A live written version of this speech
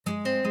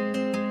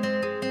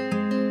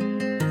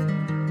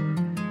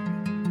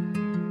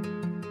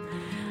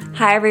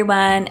Hi,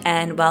 everyone,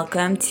 and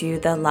welcome to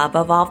the Love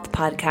Evolved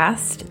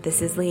podcast.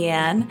 This is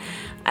Leanne.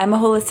 I'm a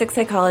holistic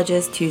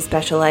psychologist who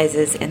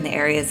specializes in the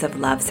areas of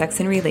love, sex,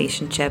 and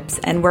relationships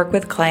and work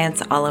with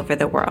clients all over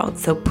the world.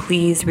 So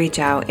please reach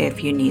out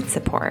if you need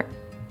support.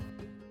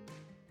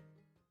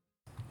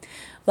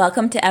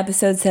 Welcome to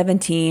episode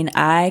 17.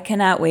 I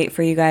cannot wait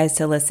for you guys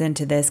to listen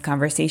to this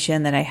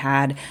conversation that I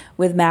had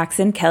with Max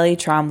and Kelly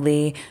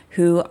Trombley,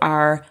 who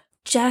are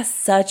just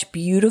such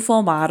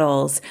beautiful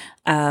models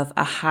of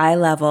a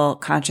high-level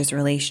conscious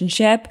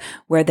relationship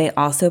where they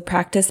also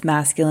practice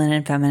masculine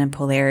and feminine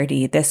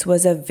polarity. This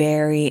was a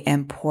very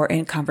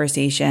important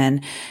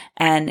conversation,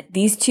 and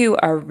these two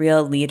are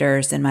real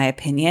leaders, in my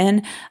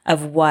opinion,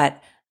 of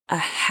what a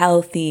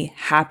healthy,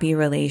 happy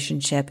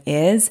relationship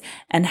is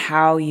and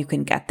how you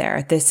can get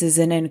there. This is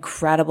an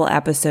incredible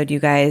episode, you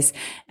guys,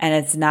 and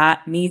it's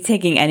not me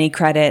taking any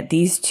credit.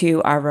 These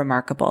two are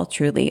remarkable,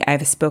 truly.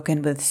 I've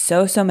spoken with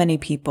so many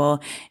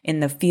people in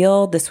the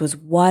field. This was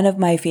one of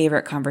my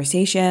favorite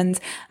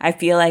conversations. I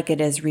feel like it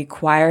is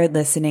required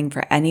listening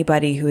for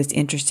anybody who is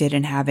interested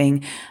in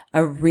having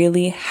a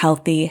really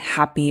healthy,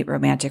 happy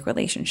romantic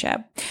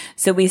relationship.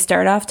 So we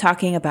start off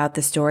talking about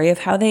the story of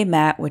how they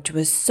met, which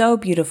was so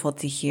beautiful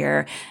to hear.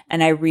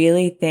 And I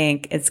really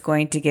think it's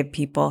going to give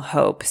people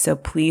hope. So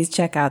please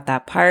check out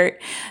that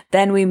part.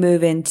 Then we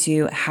move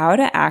into how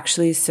to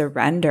actually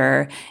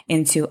surrender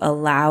into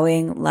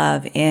allowing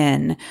love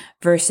in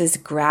versus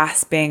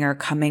grasping or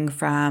coming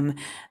from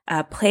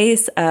a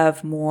place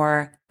of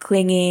more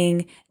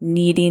clinging,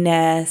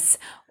 neediness,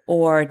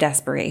 or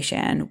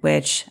desperation,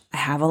 which I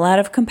have a lot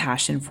of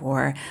compassion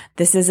for.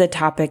 This is a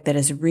topic that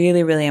is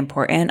really, really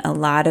important. A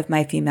lot of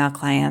my female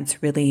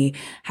clients really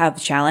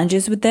have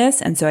challenges with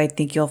this. And so I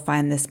think you'll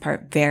find this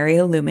part very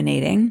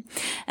illuminating.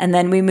 And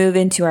then we move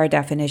into our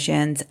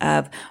definitions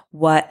of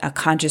what a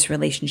conscious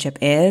relationship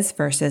is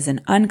versus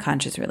an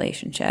unconscious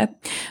relationship.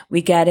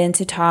 We get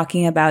into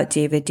talking about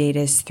David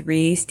Deida's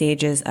 3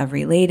 stages of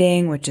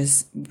relating, which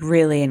is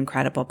really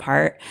incredible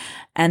part.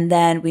 And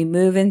then we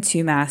move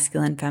into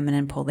masculine,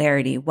 feminine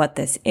polarity, what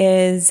this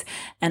is,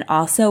 and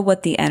also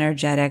what the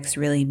energetics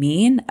really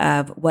mean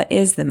of what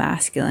is the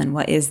masculine,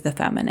 what is the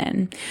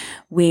feminine.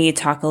 We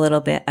talk a little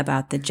bit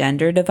about the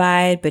gender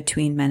divide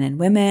between men and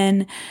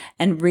women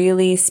and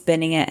really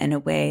spinning it in a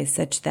way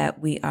such that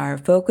we are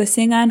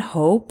focusing on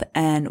hope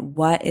and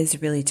what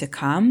is really to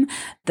come,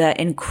 the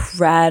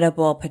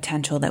incredible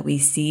potential that we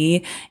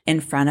see in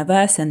front of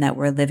us and that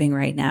we're living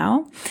right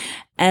now.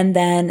 And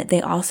then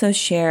they also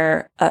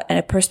share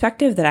a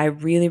perspective that I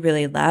really,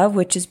 really love,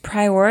 which is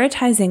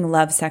prioritizing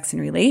love, sex,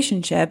 and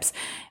relationships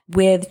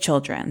with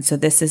children. So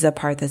this is a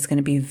part that's going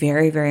to be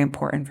very, very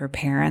important for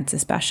parents,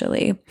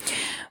 especially.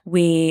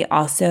 We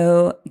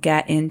also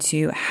get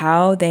into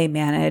how they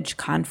manage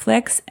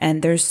conflicts,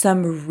 and there's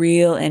some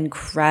real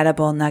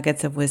incredible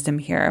nuggets of wisdom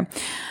here.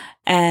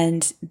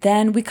 And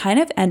then we kind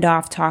of end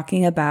off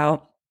talking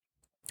about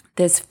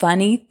this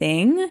funny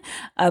thing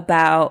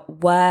about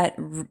what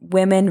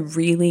women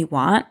really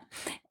want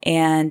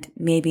and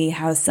maybe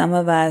how some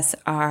of us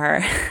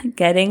are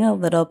getting a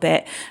little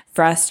bit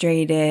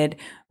frustrated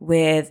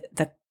with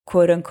the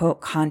quote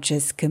unquote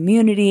conscious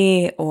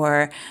community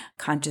or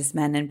conscious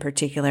men in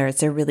particular.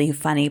 It's a really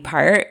funny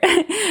part.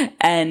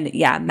 And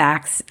yeah,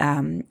 Max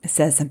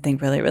says something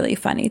really, really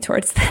funny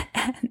towards the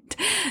end.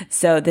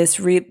 So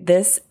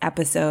this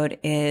episode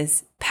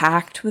is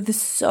packed with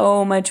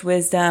so much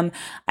wisdom.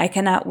 I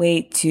cannot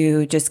wait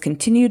to just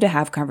continue to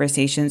have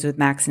conversations with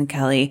Max and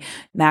Kelly.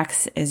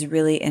 Max is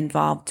really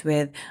involved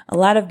with a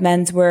lot of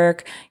men's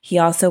work. He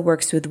also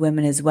works with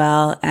women as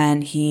well,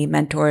 and he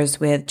mentors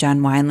with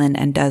John Wineland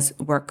and does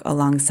work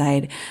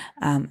alongside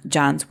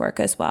John's work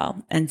as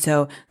well. And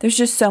so there's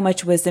just so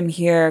much wisdom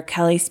here.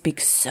 Kelly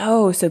speaks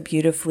so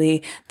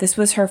beautifully. This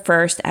was her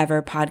first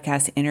ever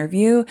podcast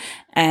interview,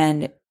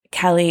 and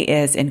Kelly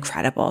is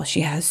incredible.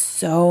 She has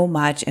so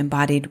much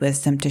embodied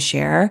wisdom to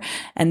share.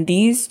 And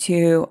these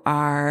two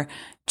are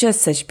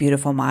just such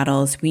beautiful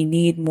models. We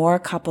need more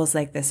couples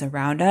like this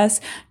around us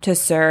to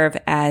serve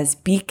as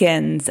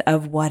beacons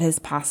of what is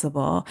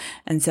possible.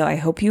 And so I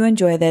hope you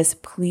enjoy this.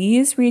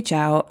 Please reach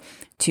out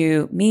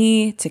to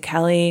me, to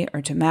Kelly,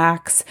 or to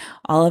Max.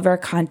 All of our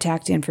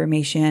contact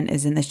information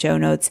is in the show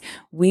notes.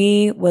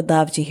 We would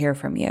love to hear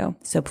from you.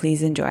 So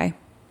please enjoy.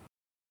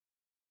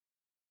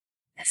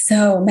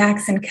 So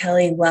Max and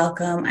Kelly,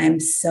 welcome.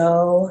 I'm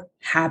so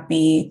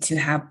happy to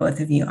have both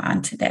of you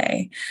on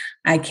today.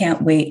 I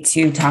can't wait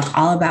to talk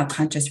all about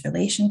conscious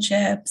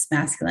relationships,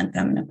 masculine,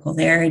 feminine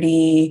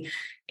polarity.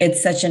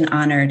 It's such an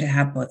honor to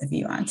have both of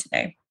you on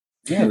today.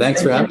 Yeah,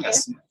 thanks for having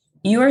us.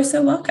 You are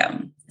so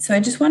welcome. So I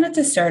just wanted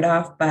to start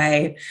off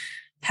by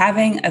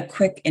having a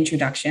quick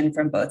introduction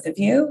from both of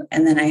you,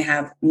 and then I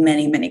have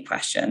many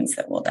questions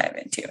that we'll dive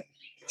into.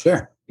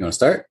 Sure. You want to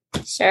start?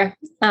 Sure.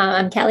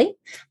 I'm Kelly.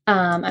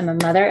 I'm a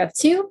mother of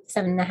 2,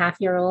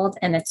 7.5-year-old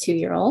and a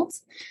 2-year-old.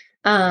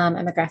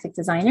 I'm a graphic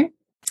designer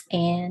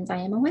and I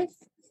am a wife.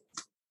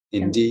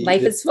 Indeed. And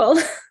life is full.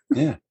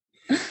 Yeah.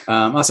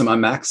 Awesome.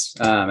 I'm Max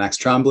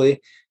Trombley.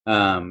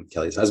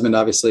 Kelly's husband,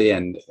 obviously,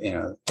 and,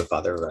 the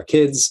father of our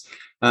kids.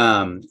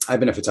 I've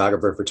been a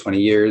photographer for 20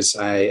 years.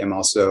 I am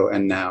also,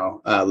 and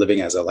now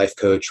living as a life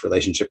coach,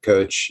 relationship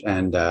coach,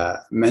 and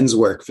men's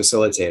work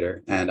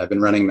facilitator. And I've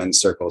been running men's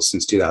circles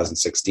since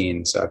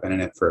 2016. So I've been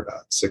in it for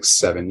about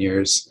 6-7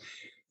 years.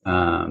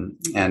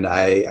 And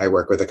I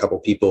work with a couple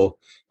people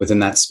within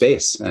that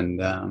space,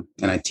 and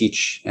I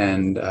teach,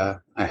 and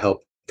I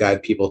help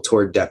guide people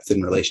toward depth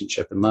in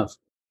relationship and love.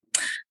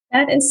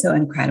 That is so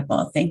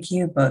incredible. Thank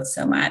you both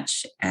so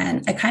much.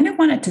 And I kind of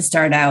wanted to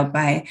start out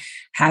by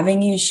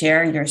having you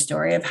share your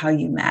story of how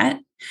you met.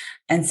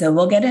 And so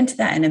we'll get into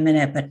that in a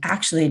minute. But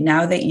actually,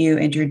 now that you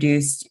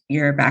introduced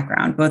your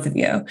background, both of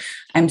you,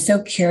 I'm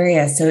so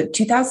curious. So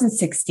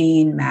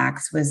 2016,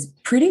 Max, was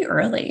pretty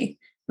early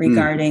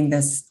regarding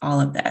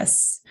all of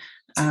this.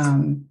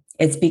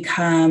 It's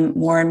become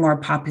more and more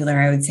popular,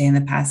 I would say, in the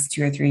past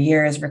 2 or 3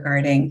 years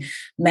regarding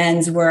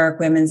men's work,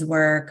 women's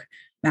work,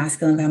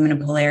 masculine,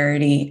 feminine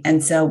polarity.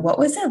 And so what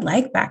was it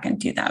like back in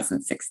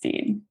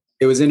 2016?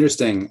 It was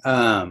interesting.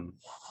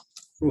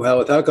 Well,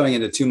 without going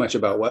into too much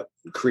about what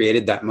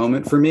created that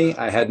moment for me,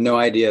 I had no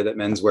idea that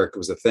men's work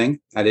was a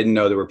thing. I didn't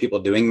know there were people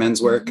doing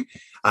men's work.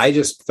 I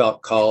just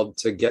felt called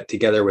to get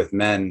together with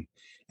men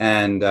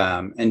and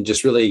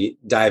just really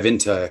dive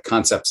into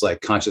concepts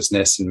like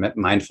consciousness and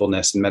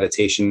mindfulness and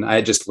meditation. I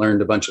had just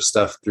learned a bunch of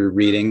stuff through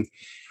reading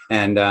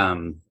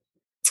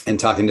and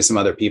talking to some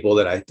other people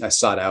that I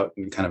sought out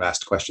and kind of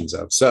asked questions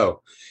of.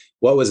 So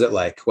what was it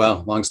like?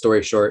 Well, long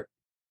story short,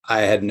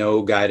 I had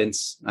no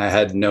guidance. I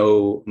had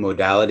no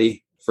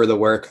modality for the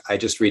work. I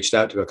just reached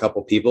out to a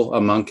couple people, a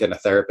monk and a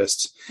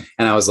therapist.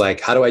 And I was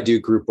like, how do I do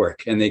group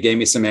work? And they gave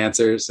me some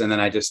answers. And then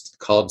I just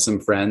called some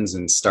friends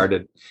and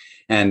started.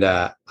 And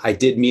I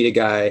did meet a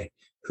guy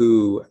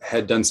who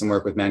had done some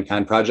work with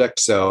Mankind Project.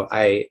 So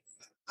I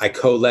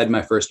co-led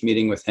my first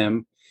meeting with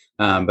him.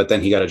 But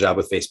then he got a job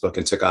with Facebook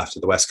and took off to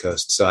the West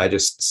Coast. So I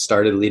just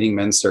started leading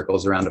men's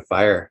circles around a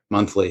fire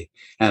monthly,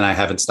 and I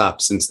haven't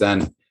stopped since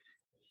then.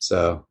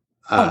 So,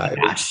 oh my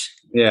gosh.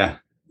 Yeah.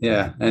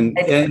 And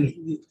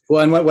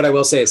what I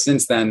will say is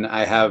since then,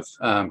 I have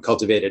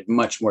cultivated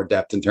much more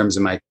depth in terms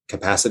of my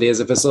capacity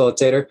as a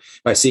facilitator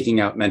by seeking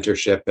out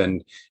mentorship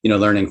and,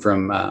 learning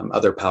from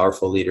other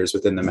powerful leaders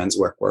within the men's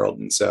work world.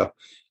 And so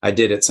I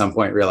did at some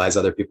point realize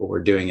other people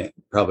were doing it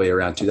probably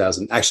around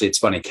 2000. Actually, it's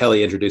funny.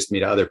 Kelly introduced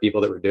me to other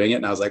people that were doing it.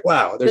 And I was like,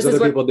 wow, there's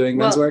other people doing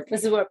men's work.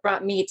 This is what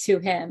brought me to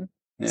him,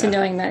 to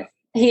knowing that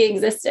he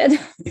existed.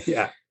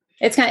 Yeah.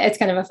 It's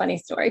kind of a funny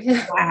story.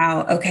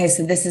 Wow. Okay.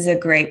 So this is a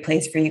great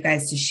place for you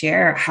guys to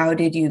share. How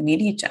did you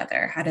meet each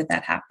other? How did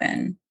that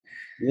happen?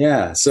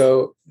 Yeah.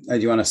 So do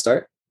you want to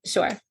start?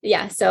 Sure.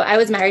 Yeah. So I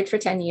was married for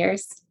 10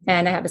 years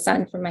and I have a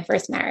son from my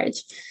first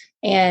marriage.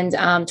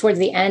 And towards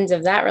the end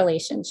of that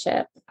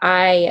relationship,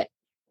 I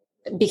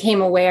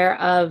became aware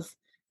of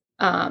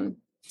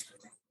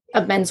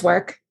men's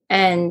work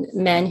and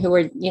men who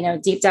were,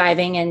 deep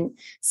diving and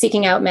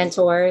seeking out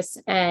mentors.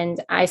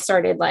 And I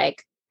started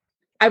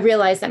I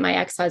realized that my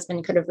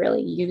ex-husband could have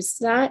really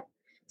used that.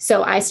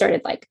 So I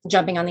started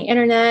jumping on the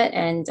internet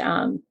and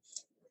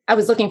I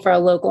was looking for a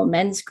local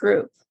men's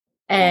group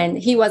and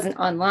he wasn't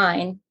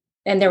online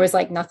and there was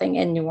nothing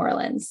in New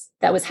Orleans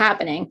that was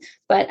happening,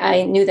 but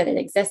I knew that it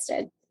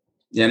existed.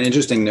 Yeah. An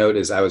interesting note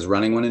is I was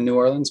running one in New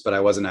Orleans, but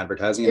I wasn't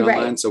advertising it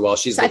online. So while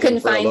she's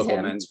looking for a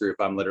local men's group,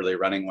 I'm literally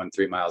running one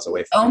 3 miles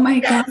away from her. Oh my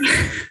God.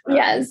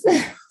 Yes.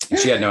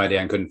 She had no idea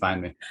and couldn't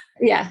find me.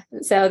 Yeah.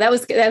 So that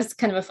was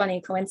kind of a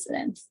funny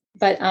coincidence,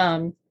 but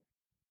I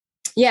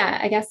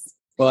guess.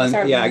 Well, and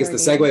I guess the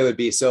segue would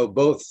be, so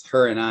both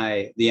her and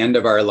I, the end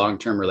of our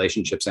long-term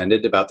relationships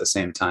ended about the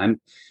same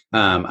time.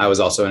 I was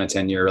also in a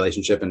 10-year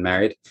relationship and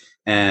married.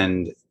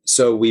 And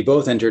so we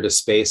both entered a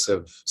space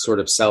of sort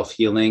of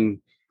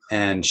self-healing,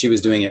 and she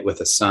was doing it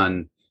with a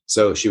son.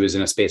 So she was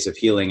in a space of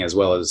healing as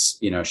well as,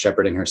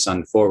 shepherding her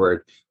son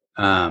forward.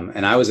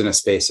 And I was in a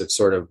space of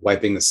sort of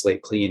wiping the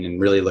slate clean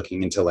and really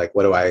looking into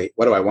what do I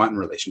want in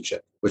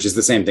relationship, which is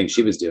the same thing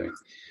she was doing.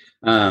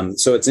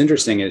 So it's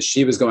interesting is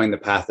she was going the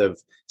path of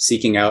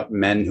seeking out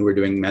men who were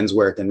doing men's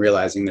work and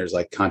realizing there's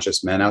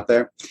conscious men out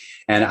there.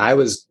 And I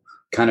was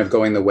kind of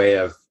going the way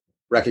of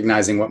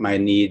recognizing what my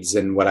needs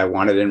and what I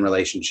wanted in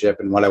relationship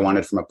and what I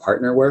wanted from a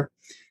partner were,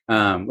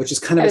 which is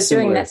kind of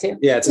doing that too.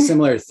 Yeah, it's a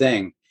similar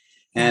thing.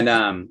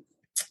 And,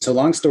 so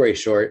long story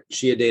short,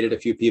 she had dated a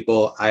few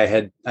people.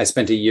 I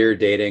spent a year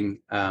dating.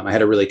 I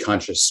had a really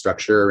conscious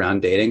structure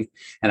around dating.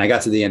 And I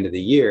got to the end of the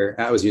year.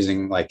 I was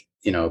using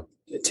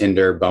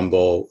Tinder,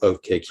 Bumble,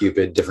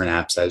 OkCupid, different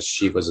apps as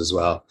she was as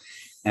well.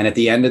 And at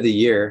the end of the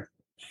year,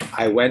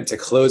 I went to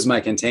close my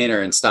container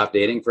and stop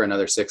dating for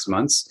another 6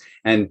 months.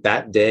 And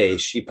that day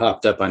she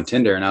popped up on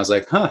Tinder and I was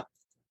like, huh.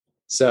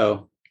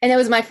 So. And it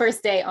was my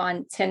first day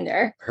on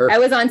Tinder. I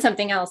was on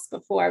something else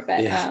before,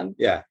 but I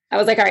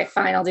was like, all right,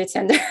 fine, I'll do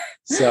Tinder.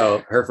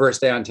 So her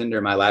first day on Tinder,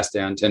 my last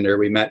day on Tinder,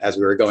 we met as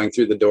we were going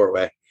through the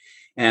doorway.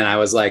 And I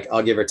was like,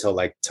 I'll give her till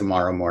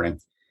tomorrow morning.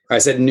 I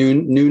said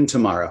noon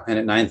tomorrow. And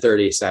at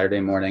 9:30 Saturday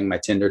morning, my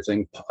Tinder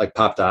thing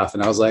popped off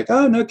and I was like,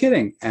 oh, no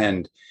kidding.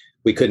 And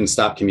we couldn't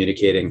stop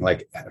communicating.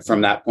 Like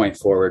from that point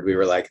forward, we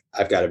were like,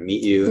 I've got to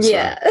meet you. So,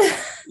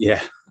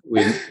 yeah.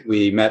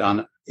 We met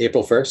on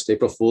April 1st,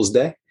 April Fool's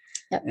Day.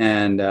 Yep.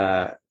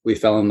 And we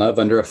fell in love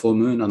under a full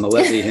moon on the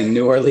levee in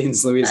New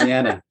Orleans,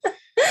 Louisiana,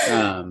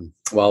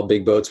 while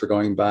big boats were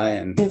going by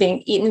and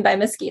being eaten by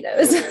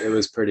mosquitoes. It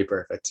was pretty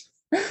perfect.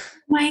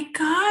 My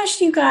gosh,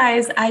 you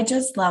guys, I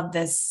just love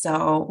this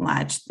so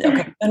much.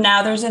 Okay, so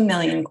now there's a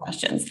million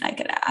questions that I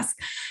could ask.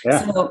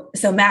 Yeah.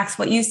 So Max,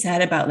 what you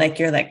said about like,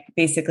 you're like,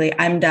 basically,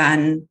 I'm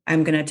done.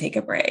 I'm going to take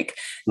a break.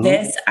 Mm-hmm.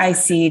 This I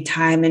see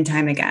time and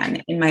time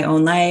again in my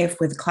own life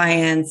with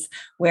clients,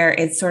 where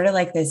it's sort of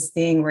like this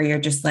thing where you're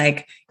just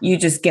like, you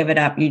just give it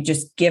up. You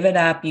just give it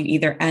up. You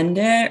either end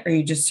it or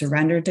you just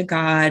surrender to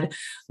God.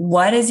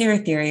 What is your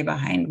theory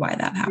behind why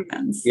that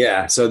happens?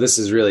 Yeah. So this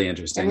is really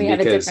interesting, and we have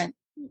a different.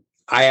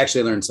 I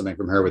actually learned something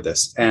from her with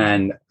this,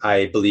 and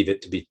I believe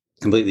it to be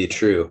completely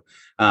true.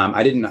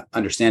 I didn't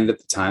understand it at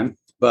the time,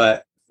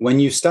 but when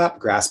you stop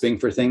grasping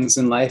for things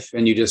in life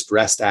and you just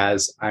rest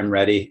as I'm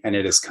ready and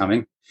it is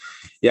coming,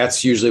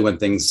 that's usually when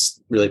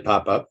things really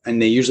pop up,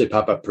 and they usually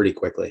pop up pretty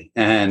quickly.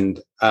 And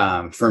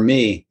for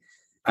me,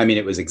 I mean,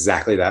 it was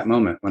exactly that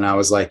moment when I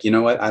was like, you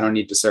know what, I don't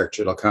need to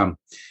search, it'll come.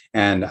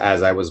 And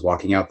as I was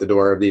walking out the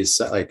door of these,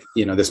 like,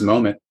 you know, this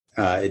moment,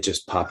 it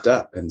just popped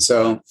up. And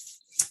so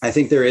I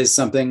think there is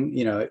something,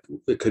 you know,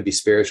 it could be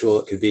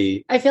spiritual. It could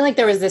be. I feel like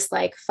there was this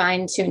like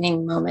fine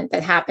tuning moment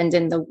that happened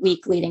in the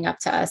week leading up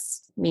to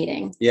us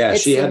meeting. Yeah.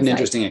 She had an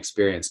interesting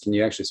experience. Can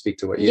you actually speak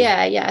to what you?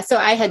 Yeah. So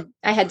I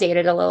had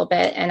dated a little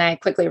bit, and I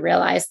quickly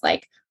realized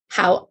like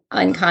how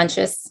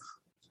unconscious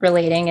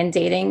relating and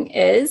dating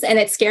is. And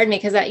it scared me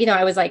because, you know,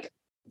 I was like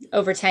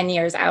over 10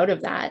 years out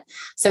of that.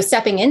 So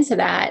stepping into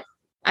that,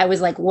 I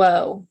was like,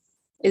 whoa,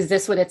 is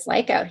this what it's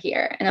like out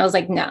here? And I was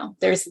like, no,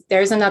 there's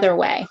another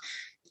way.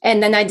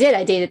 And then I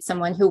dated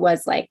someone who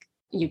was like,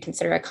 you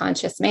consider a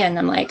conscious man. And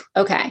I'm like,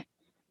 okay,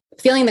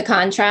 feeling the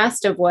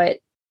contrast of what,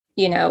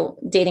 you know,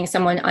 dating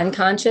someone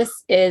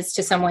unconscious is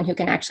to someone who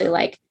can actually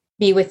like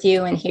be with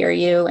you and hear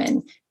you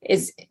and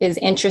is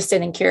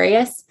interested and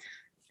curious.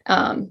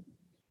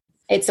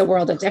 It's a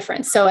world of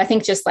difference. So I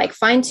think just like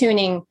fine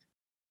tuning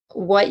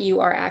what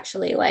you are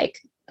actually like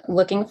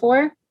looking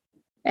for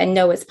and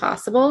know is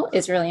possible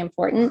is really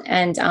important.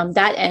 And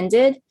that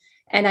ended.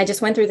 And I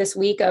just went through this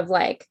week of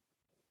like,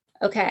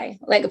 okay,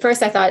 like at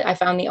first I thought I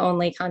found the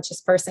only conscious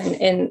person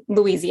in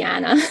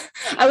Louisiana.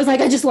 I was like,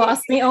 I just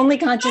lost the only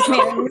conscious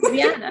man in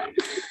Louisiana.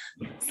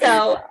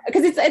 So,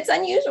 because it's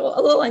unusual,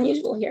 a little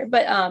unusual here,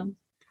 but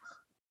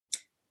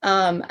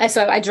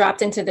so I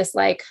dropped into this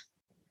like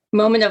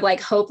moment of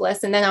like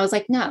hopeless, and then I was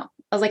like, no,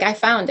 I was like, I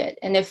found it,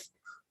 and if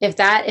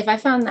I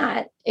found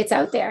that, it's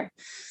out there,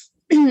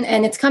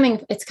 and it's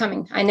coming.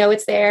 I know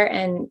it's there,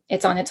 and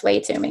it's on its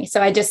way to me.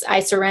 So I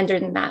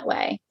surrendered in that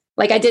way.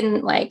 Like I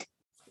didn't like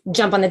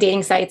jump on the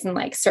dating sites and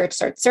like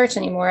search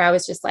anymore. I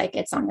was just like,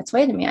 it's on its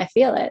way to me. I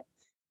feel it.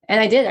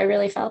 And I did. I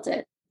really felt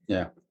it.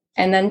 Yeah.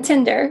 And then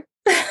Tinder.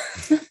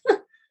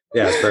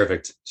 Yeah, it's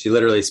perfect. She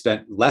literally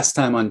spent less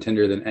time on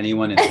Tinder than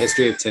anyone in the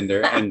history of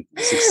Tinder and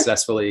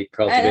successfully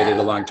cultivated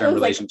a long-term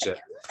relationship.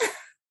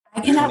 I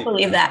cannot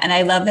believe that. And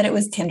I love that it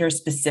was Tinder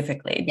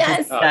specifically.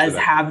 Yes. It does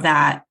have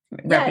that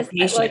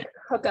reputation. Like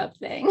hookup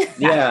thing.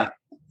 Yeah.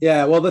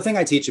 Yeah. Well, the thing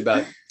I teach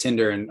about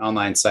Tinder and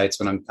online sites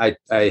when I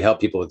help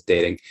people with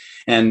dating,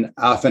 and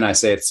often I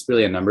say it's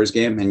really a numbers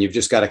game, and you've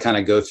just got to kind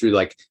of go through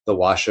like the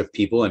wash of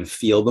people and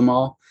feel them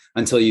all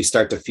until you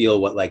start to feel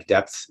what like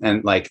depth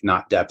and like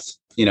not depth,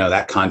 you know,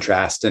 that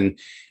contrast. And,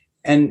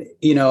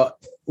 you know,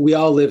 we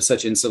all live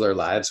such insular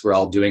lives. We're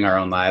all doing our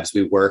own lives.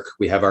 We work,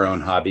 we have our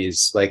own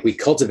hobbies. Like we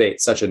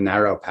cultivate such a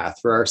narrow path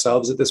for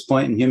ourselves at this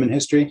point in human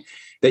history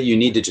that you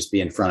need to just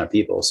be in front of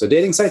people. So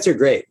dating sites are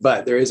great,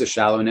 but there is a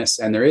shallowness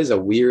and there is a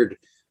weird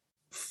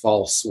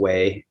false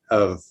way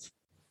of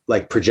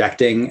like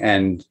projecting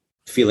and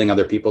feeling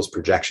other people's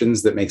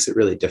projections that makes it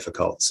really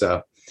difficult.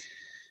 So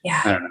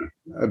yeah, I don't know.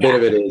 A bit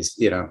of it is,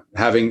 you know,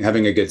 having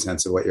a good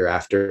sense of what you're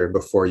after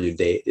before you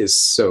date is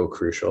so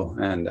crucial.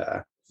 And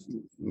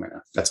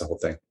that's the whole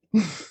thing.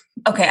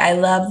 Okay. I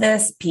love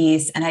this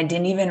piece, and I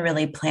didn't even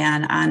really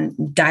plan on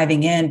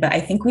diving in, but I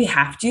think we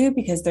have to,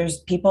 because there's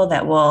people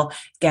that will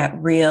get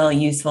real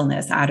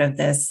usefulness out of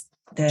this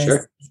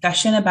Sure.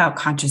 discussion about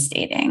conscious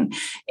dating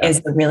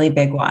is a really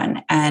big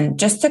one. And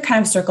just to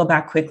kind of circle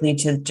back quickly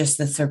to just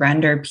the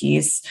surrender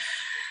piece,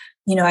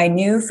 you know, I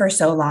knew for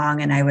so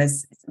long, and I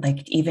was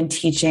like even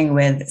teaching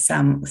with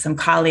some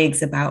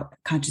colleagues about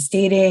conscious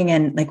dating,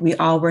 and like we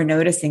all were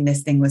noticing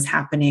this thing was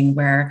happening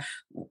where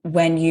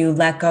when you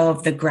let go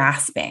of the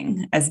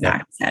grasping, as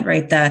Max said,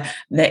 right, the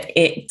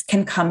it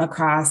can come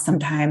across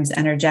sometimes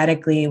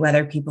energetically,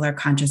 whether people are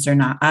conscious or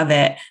not of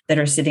it, that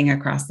are sitting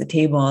across the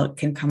table, it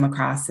can come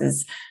across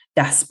as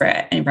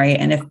desperate, and right,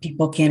 and if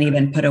people can't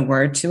even put a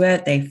word to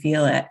it, they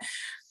feel it.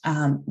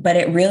 But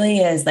it really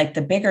is like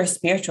the bigger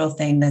spiritual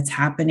thing that's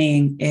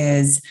happening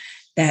is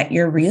that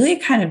you're really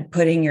kind of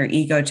putting your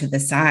ego to the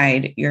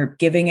side. You're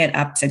giving it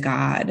up to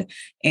God,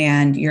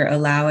 and you're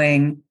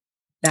allowing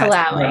that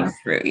to flow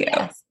through you.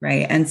 Yes.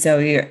 Right. And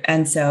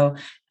so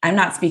I'm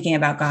not speaking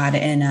about God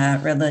in a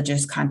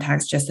religious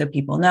context, just so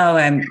people know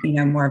I'm,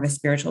 more of a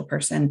spiritual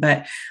person.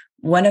 But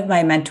one of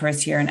my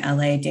mentors here in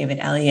LA, David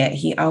Elliott,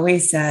 he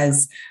always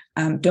says,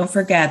 don't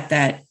forget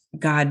that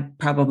God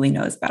probably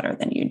knows better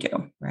than you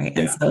do. Right.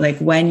 Yeah. And so like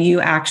when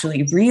you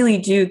actually really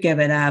do give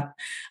it up,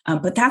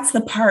 but that's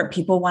the part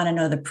people want to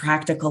know, the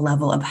practical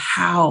level of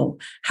how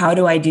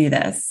do I do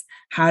this?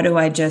 How do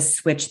I just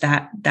switch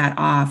that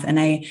off? And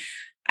I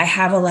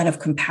have a lot of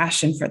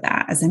compassion for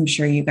that, as I'm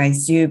sure you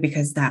guys do,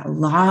 because that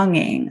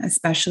longing,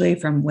 especially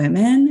from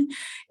women,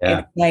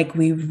 it's like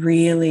we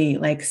really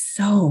like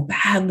so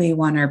badly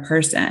want our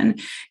person.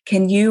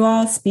 Can you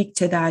all speak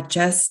to that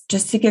just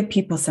to give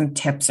people some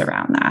tips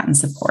around that and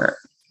support?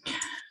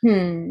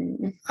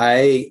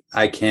 I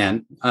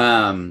can.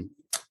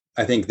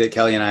 I think that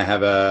Kelly and I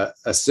have a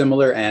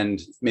similar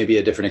and maybe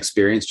a different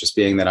experience, just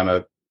being that I'm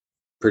a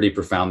pretty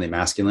profoundly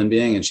masculine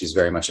being and she's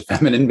very much a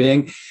feminine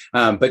being,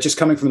 but just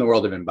coming from the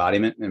world of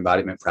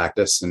embodiment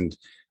practice. And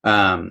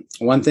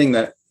one thing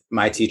that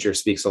my teacher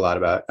speaks a lot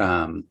about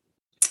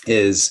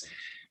is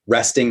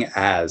resting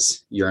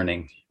as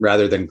yearning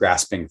rather than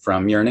grasping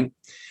from yearning.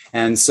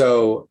 And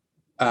so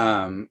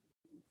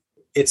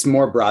it's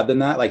more broad than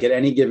that. Like at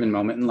any given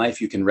moment in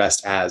life, you can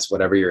rest as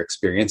whatever your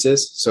experience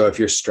is. So if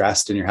you're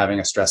stressed and you're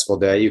having a stressful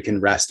day, you can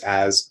rest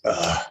as,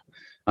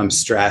 I'm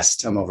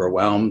stressed, I'm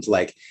overwhelmed.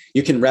 Like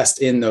you can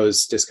rest in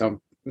those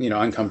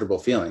uncomfortable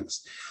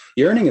feelings.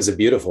 Yearning is a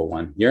beautiful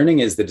one. Yearning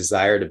is the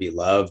desire to be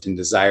loved and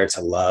desire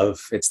to love.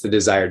 It's the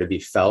desire to be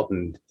felt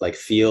and like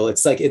feel.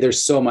 It's like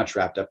there's so much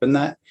wrapped up in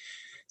that.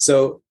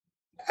 So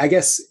I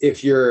guess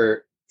if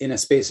you're in a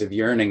space of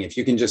yearning, if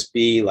you can just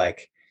be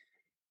like,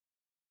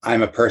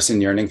 I'm a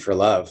person yearning for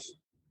love,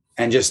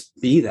 and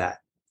just be that.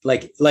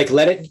 Like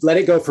let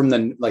it go from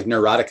the like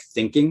neurotic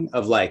thinking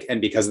of like, and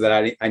because of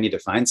that, I need to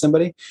find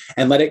somebody,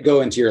 and let it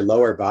go into your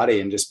lower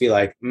body and just be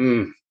like,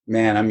 man,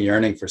 I'm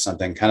yearning for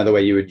something, kind of the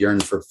way you would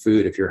yearn for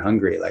food if you're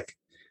hungry. Like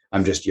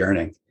I'm just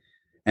yearning,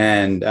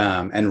 and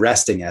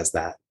resting as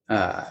that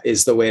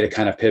is the way to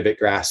kind of pivot,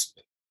 grasp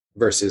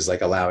versus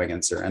like allowing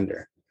and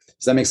surrender.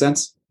 Does that make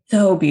sense?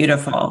 So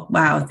beautiful.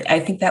 Wow. I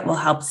think that will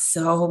help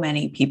so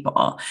many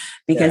people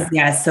because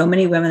so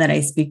many women that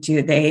I speak to,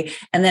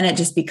 and then it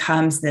just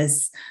becomes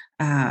this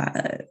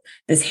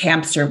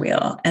hamster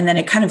wheel, and then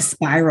it kind of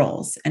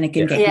spirals and it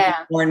can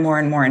get more and more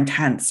and more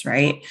intense.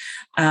 Right.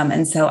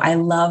 And so I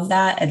love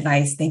that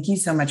advice. Thank you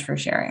so much for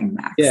sharing,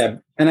 Max. Yeah.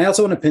 And I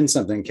also want to pin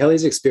something.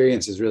 Kelly's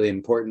experience is really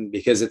important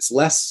because it's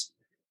less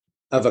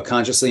of a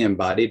consciously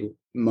embodied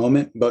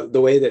moment, but the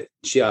way that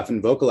she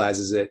often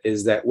vocalizes it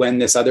is that when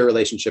this other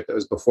relationship that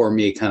was before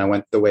me kind of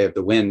went the way of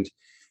the wind,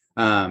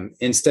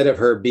 instead of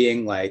her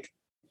being like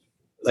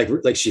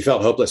she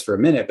felt hopeless for a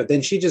minute, but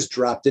then she just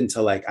dropped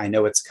into like, I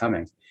know it's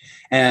coming.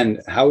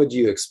 And how would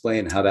you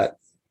explain how that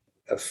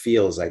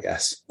feels, I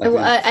guess? Like,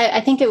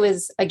 I think it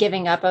was a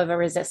giving up of a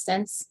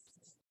resistance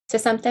to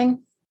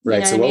something.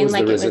 Right. So what was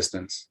the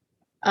resistance?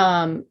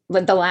 The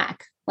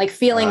lack, like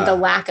feeling the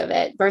lack of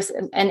it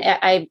versus, and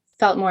I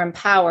felt more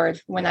empowered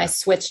when I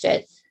switched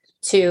it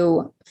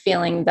to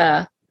feeling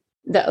the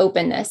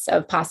openness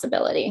of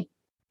possibility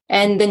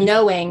and the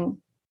knowing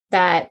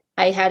that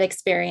I had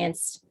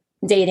experienced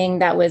dating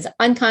that was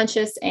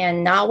unconscious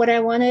and not what I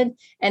wanted.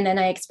 And then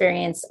I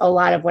experienced a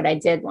lot of what I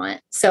did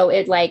want. So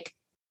it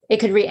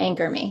could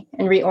re-anchor me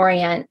and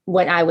reorient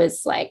what I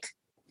was like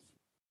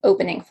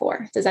opening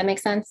for. Does that make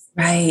sense?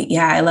 Right.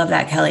 Yeah. I love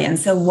that, Kelly. And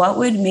so what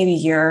would maybe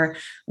your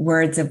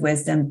words of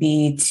wisdom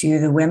be to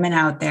the women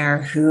out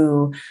there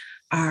who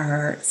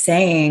are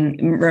saying,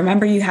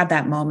 remember you had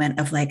that moment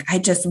of like, I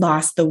just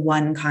lost the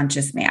one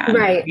conscious man.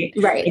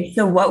 Right. And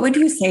so what would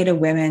you say to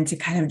women to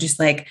kind of just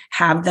like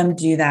have them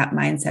do that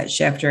mindset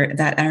shift or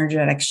that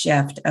energetic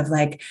shift of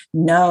like,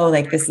 no,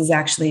 like this is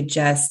actually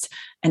just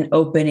an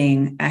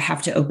opening. I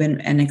have to open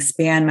and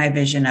expand my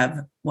vision of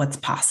what's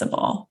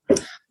possible.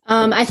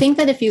 I think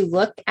that if you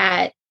look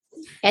at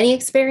any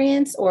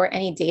experience or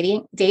any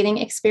dating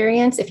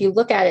experience, if you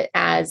look at it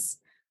as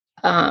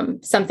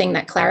something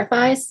that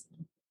clarifies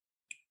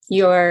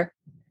your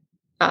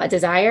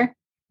desire,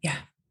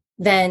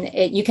 then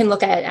you can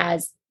look at it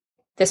as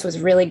this was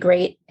really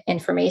great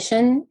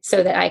information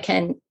so that I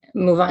can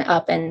move on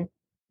up and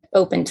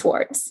open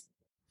towards.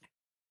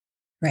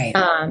 Right.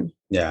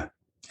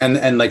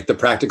 And like the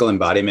practical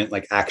embodiment,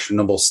 like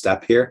actionable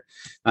step here,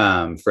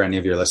 for any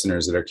of your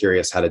listeners that are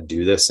curious how to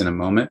do this in a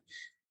moment,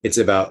 it's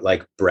about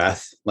like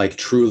breath, like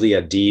truly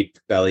a deep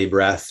belly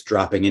breath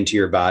dropping into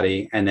your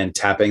body and then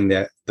tapping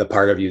the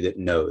part of you that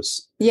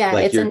knows. Yeah,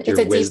 like it's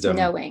a wisdom.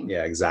 Deep knowing.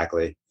 Yeah,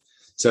 exactly.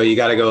 So you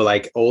got to go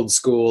like old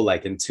school,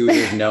 like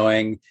intuitive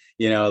knowing,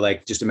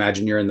 like just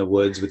imagine you're in the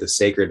woods with a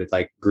sacred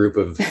like group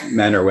of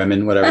men or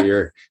women,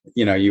 whatever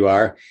you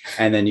are.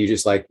 And then you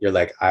just like, you're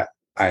like, I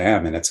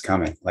am, and it's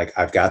coming. Like,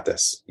 I've got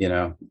this,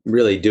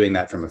 really doing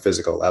that from a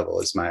physical level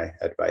is my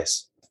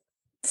advice.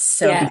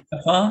 So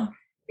beautiful.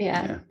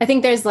 Yeah. I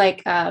think there's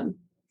like, I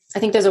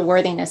think there's a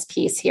worthiness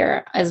piece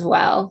here as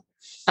well.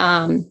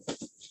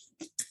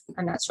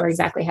 I'm not sure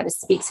exactly how to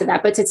speak to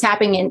that, but to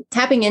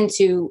tapping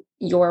into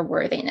your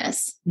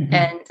worthiness,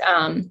 and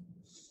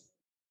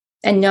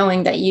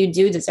knowing that you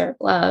do deserve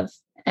love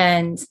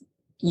and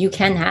you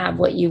can have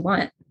what you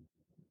want.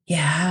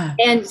 Yeah.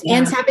 And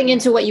tapping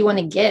into what you want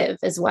to give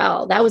as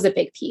well. That was a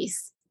big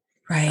piece.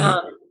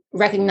 Right.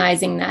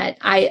 Recognizing that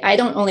I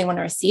don't only want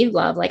to receive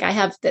love, like I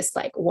have this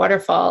like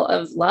waterfall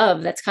of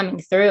love that's coming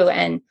through,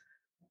 and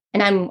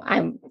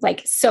I'm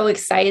like so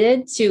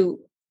excited to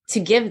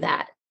give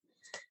that.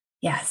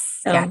 Yes.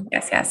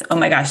 Yes. Oh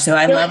my gosh. So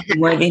I love the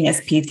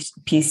worthiness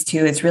piece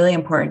too. It's really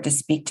important to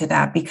speak to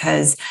that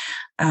because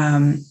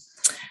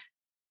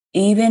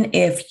even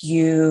if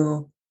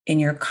you, in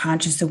your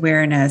conscious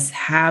awareness,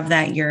 have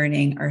that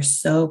yearning, are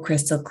so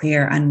crystal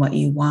clear on what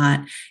you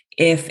want,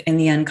 if in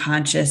the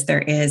unconscious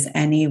there is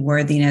any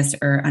worthiness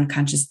or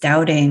unconscious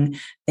doubting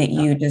that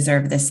you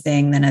deserve this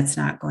thing, then it's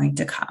not going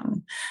to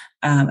come.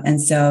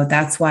 And so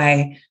that's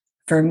why,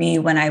 for me,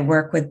 when I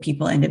work with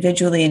people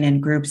individually and in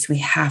groups, we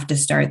have to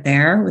start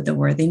there with the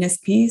worthiness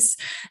piece.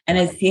 And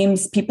it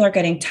seems people are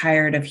getting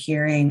tired of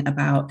hearing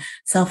about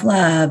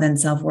self-love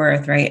and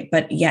self-worth, right?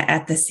 But yet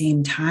at the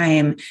same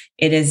time,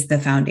 it is the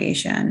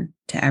foundation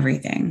to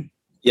everything.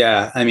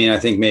 Yeah. I mean, I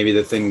think maybe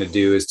the thing to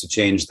do is to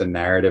change the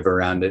narrative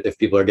around it. If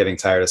people are getting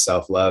tired of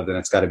self-love, then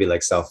it's got to be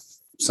like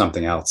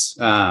something else.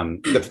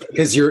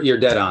 Because you're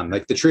dead on.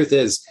 Like the truth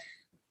is,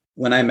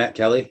 when I met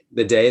Kelly,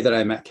 the day that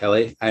I met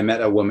Kelly, I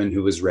met a woman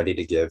who was ready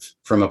to give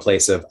from a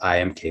place of I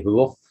am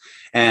capable.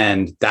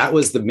 And that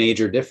was the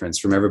major difference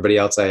from everybody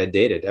else I had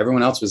dated.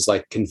 Everyone else was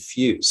like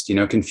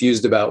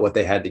confused about what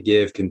they had to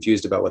give,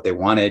 confused about what they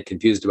wanted,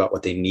 confused about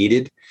what they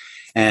needed.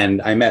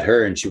 And I met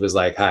her and she was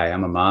like, hi,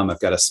 I'm a mom. I've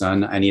got a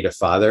son. I need a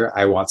father.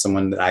 I want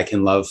someone that I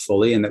can love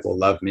fully and that will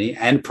love me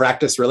and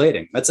practice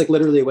relating. That's like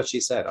literally what she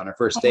said on her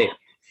first date.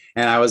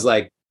 And I was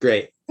like,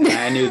 great. And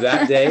I knew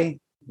that day,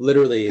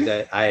 literally,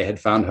 that I had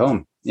found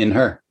home in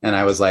her. And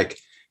I was like,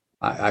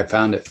 I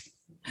found it.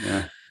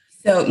 Yeah.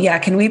 So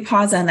can we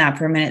pause on that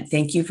for a minute?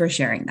 Thank you for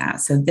sharing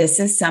that. So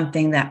this is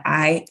something that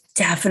I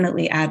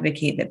definitely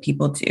advocate that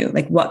people do.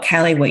 Like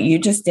what you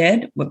just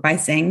did by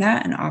saying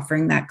that and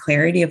offering that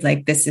clarity of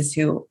like, this is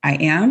who I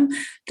am,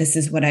 this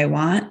is what I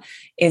want,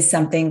 is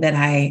something that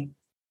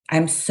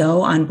I'm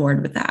so on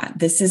board with that.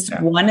 This is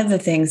one of the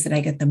things that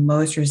I get the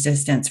most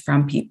resistance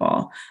from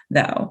people,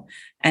 though.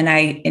 And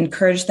I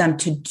encourage them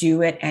to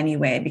do it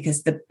anyway,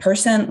 because the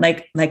person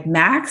like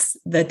Max,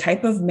 the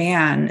type of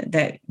man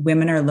that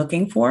women are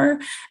looking for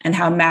and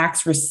how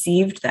Max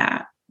received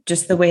that,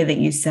 just the way that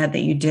you said that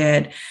you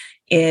did,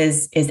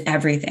 is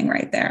everything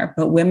right there.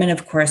 But women,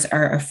 of course,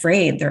 are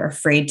afraid. They're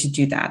afraid to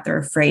do that. They're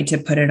afraid to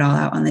put it all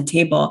out on the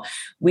table.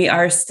 We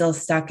are still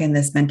stuck in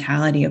this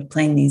mentality of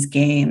playing these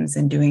games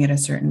and doing it a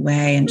certain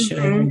way. And should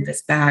I hold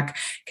this back?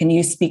 Can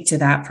you speak to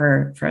that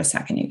for a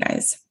second, you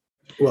guys?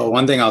 Well,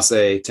 one thing I'll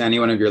say to any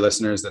one of your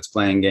listeners that's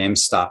playing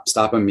games,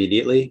 stop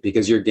immediately,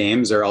 because your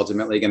games are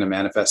ultimately going to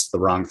manifest the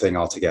wrong thing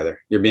altogether.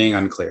 You're being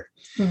unclear.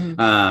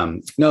 No,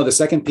 the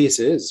second piece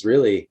is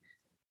really,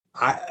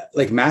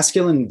 like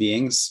masculine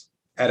beings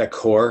at a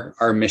core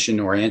are mission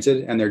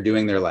oriented and they're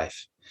doing their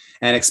life.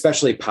 And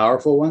especially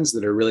powerful ones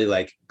that are really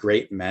like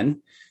great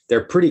men,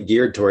 they're pretty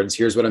geared towards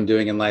here's what I'm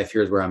doing in life.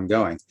 Here's where I'm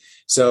going.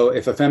 So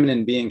if a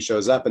feminine being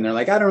shows up and they're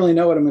like, I don't really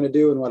know what I'm going to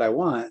do and what I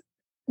want,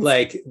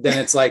 like, then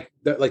it's like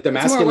the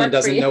masculine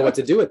doesn't know what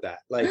to do with that.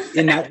 Like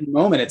in that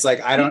moment, it's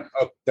like,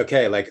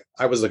 okay, like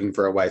I was looking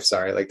for a wife.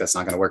 Sorry. Like that's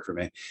not going to work for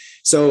me.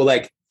 So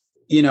like,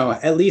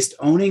 at least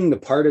owning the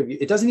part of you,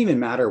 it doesn't even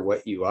matter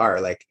what you are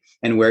like,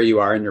 and where you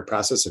are in your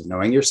process of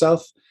knowing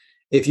yourself.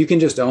 If you can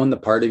just own the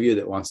part of you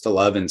that wants to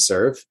love and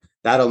serve,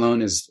 that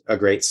alone is a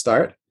great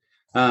start.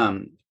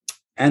 And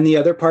the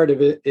other part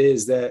of it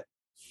is that,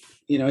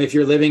 if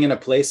you're living in a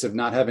place of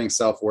not having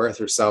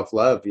self-worth or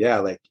self-love,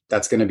 like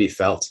that's going to be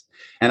felt.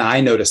 And I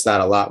noticed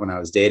that a lot when I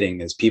was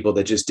dating, is people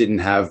that just didn't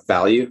have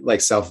value,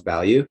 like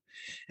self-value.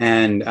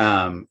 And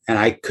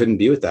I couldn't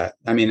be with that.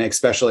 I mean,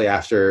 especially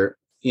after,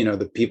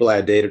 the people I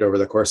had dated over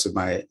the course of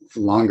my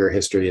longer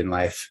history in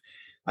life,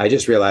 I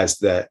just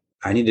realized that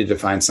I needed to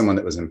find someone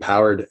that was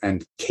empowered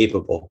and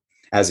capable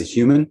as a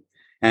human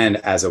and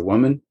as a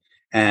woman.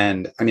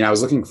 And I mean, I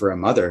was looking for a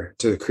mother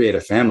to create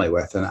a family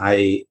with. And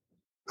I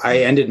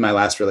ended my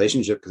last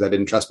relationship because I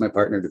didn't trust my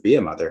partner to be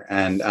a mother.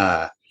 And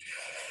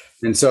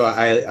so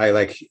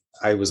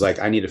I was like,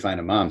 I need to find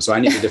a mom. So I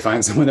needed to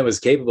find someone that was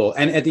capable.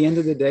 And at the end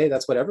of the day,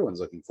 that's what everyone's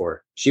looking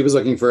for. She was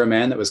looking for a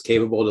man that was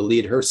capable to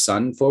lead her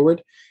son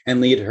forward and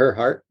lead her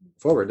heart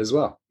forward as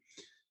well.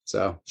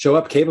 So show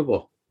up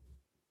capable.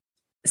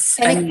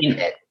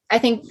 I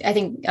think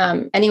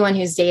anyone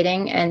who's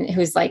dating and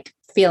who's like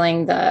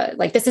feeling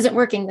this isn't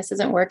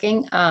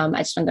working. I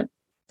just want to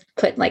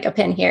put like a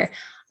pin here,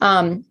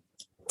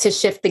 to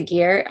shift the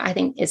gear, I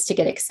think, is to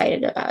get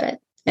excited about it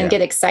and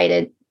get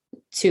excited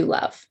to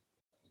love.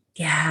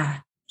 Yeah.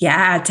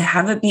 Yeah, to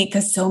have it be,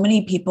 because so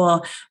many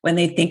people, when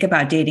they think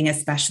about dating,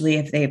 especially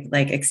if they've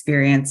like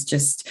experienced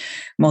just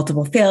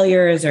multiple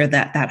failures or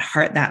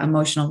that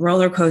emotional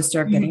roller coaster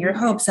of getting your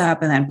hopes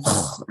up and then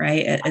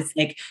right, it's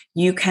like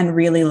you can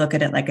really look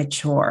at it like a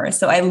chore.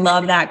 So I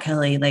love that,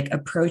 Kelly. Like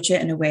approach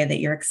it in a way that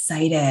you're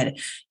excited,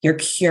 you're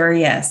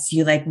curious,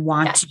 you like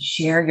want to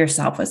share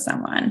yourself with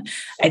someone.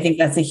 I think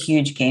that's a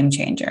huge game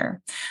changer.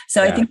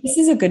 So I think this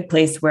is a good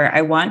place where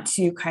I want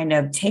to kind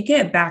of take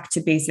it back to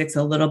basics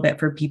a little bit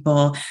for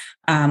people.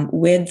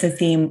 With the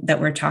theme that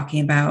we're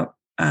talking about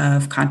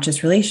of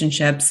conscious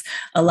relationships,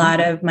 a lot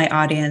of my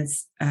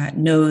audience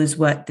knows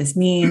what this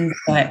means,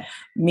 but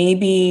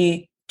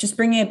maybe just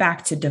bringing it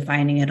back to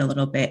defining it a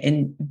little bit.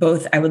 And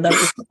I would love to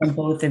hear from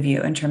both of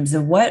you in terms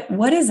of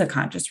what is a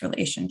conscious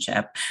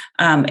relationship.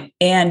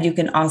 And you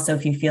can also,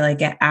 if you feel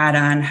like it, add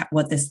on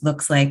what this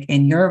looks like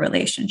in your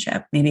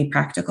relationship, maybe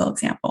practical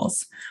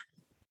examples.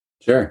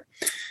 Sure.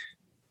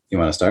 You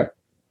want to start?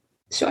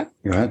 Sure.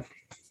 Go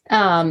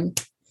ahead.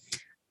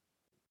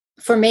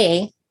 For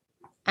me,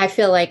 I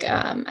feel like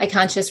a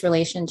conscious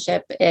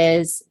relationship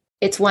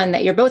it's one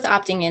that you're both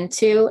opting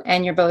into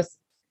and you're both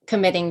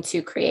committing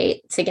to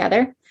create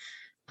together,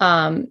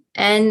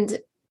 and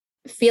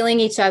feeling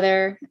each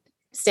other,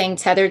 staying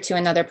tethered to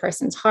another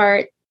person's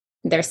heart,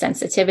 their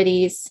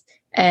sensitivities,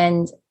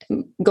 and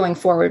going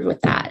forward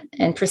with that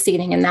and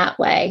proceeding in that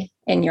way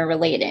in your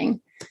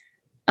relating.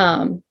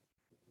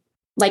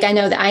 Like I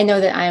know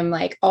that I'm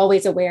like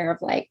always aware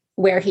of like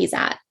where he's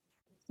at,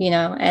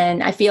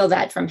 and I feel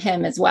that from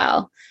him as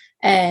well.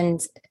 And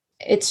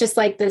it's just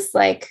like this,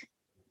 like,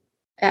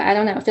 I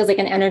don't know, it feels like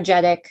an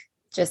energetic,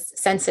 just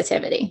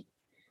sensitivity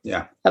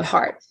of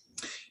heart.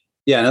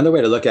 Yeah. Another way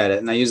to look at it,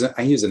 and I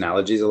use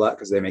analogies a lot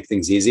because they make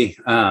things easy.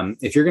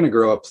 If you're going to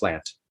grow a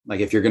plant,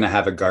 like if you're going to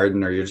have a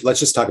garden let's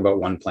just talk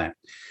about one plant.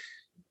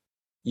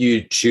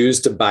 You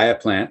choose to buy a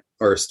plant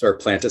or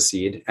plant a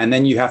seed, and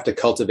then you have to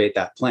cultivate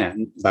that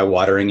plant by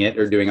watering it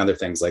or doing other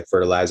things like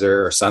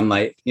fertilizer or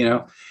sunlight,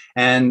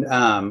 And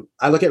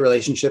I look at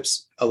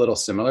relationships a little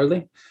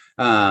similarly.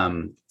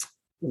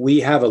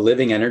 We have a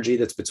living energy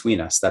that's between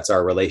us. That's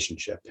our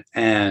relationship.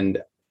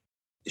 And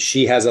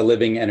she has a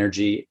living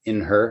energy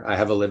in her. I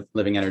have a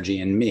living energy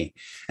in me.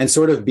 And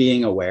sort of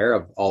being aware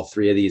of all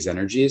three of these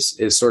energies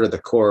is sort of the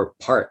core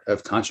part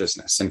of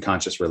consciousness and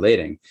conscious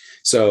relating.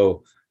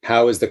 So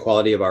how is the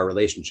quality of our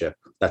relationship?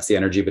 That's the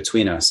energy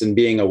between us. And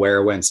being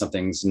aware when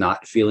something's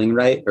not feeling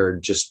right or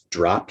just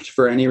dropped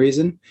for any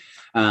reason.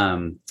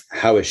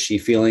 How is she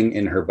feeling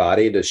in her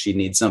body? Does she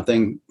need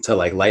something to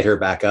like light her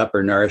back up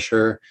or nourish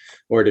her?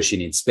 Or does she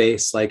need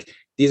space? Like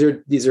these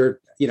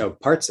are,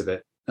 parts of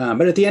it.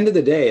 But at the end of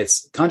the day,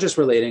 it's conscious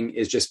relating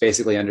is just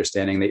basically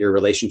understanding that your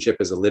relationship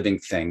is a living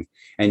thing.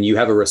 And you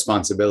have a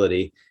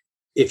responsibility,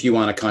 if you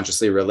want to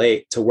consciously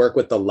relate, to work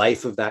with the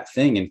life of that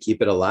thing and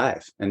keep it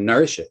alive and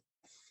nourish it.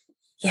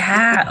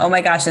 Yeah. Oh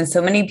my gosh. And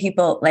so many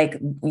people like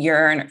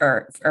yearn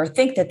or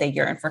think that they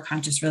yearn for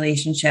conscious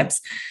relationships,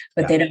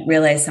 but they don't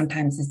realize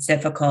sometimes it's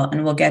difficult.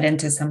 And we'll get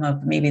into some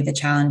of maybe the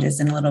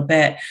challenges in a little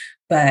bit,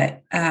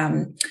 but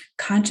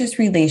conscious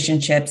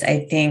relationships,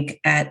 I think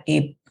at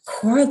a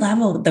core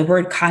level, the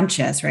word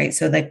conscious, right?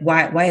 So like,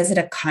 why is it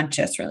a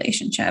conscious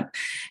relationship?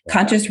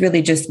 Conscious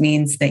really just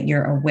means that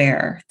you're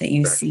aware, that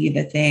you see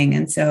the thing.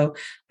 And so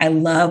I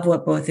love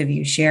what both of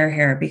you share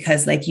here,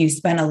 because like you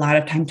spend a lot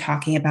of time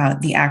talking about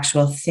the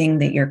actual thing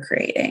that you're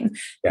creating,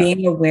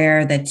 being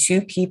aware that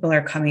two people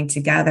are coming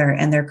together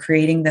and they're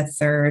creating the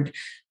third,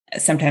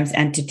 sometimes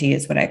entity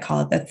is what I call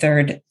it, the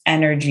third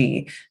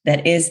energy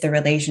that is the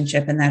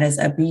relationship. And that is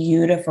a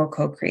beautiful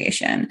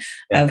co-creation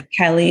of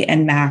Kelly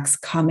and Max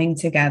coming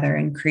together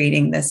and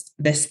creating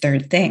this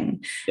third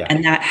thing.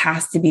 And that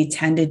has to be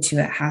tended to.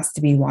 It has to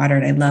be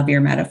watered. I love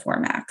your metaphor,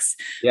 Max.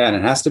 Yeah. And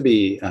it has to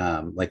be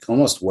like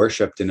almost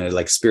worshiped in a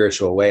like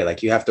spiritual way.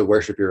 Like you have to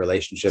worship your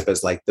relationship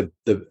as like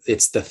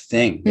it's the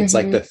thing. It's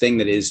like the thing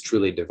that is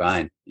truly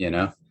divine,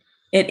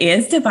 It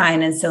is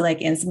divine. And so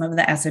like in some of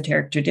the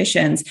esoteric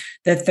traditions,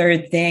 the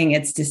third thing,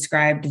 it's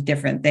described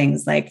different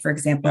things. Like, for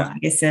example,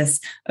 Isis,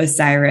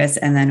 Osiris,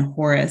 and then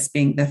Horus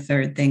being the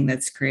third thing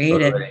that's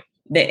created.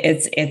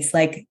 It's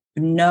like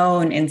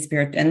known in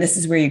spirit. And this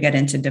is where you get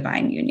into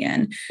divine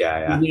union.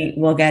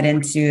 We'll get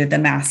into the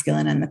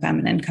masculine and the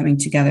feminine coming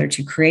together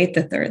to create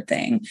the third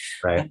thing.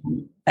 Right.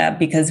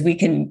 Because we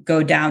can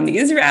go down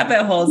these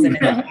rabbit holes and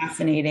it's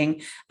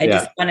fascinating. I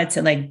just wanted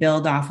to like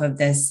build off of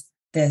this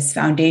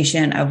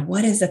foundation of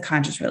what is a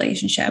conscious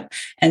relationship.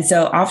 And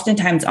so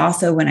oftentimes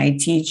also when I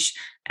teach,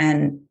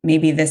 and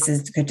maybe this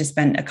is good to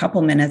spend a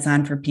couple minutes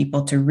on for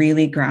people to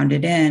really ground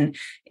it in,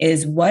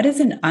 is what is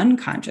an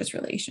unconscious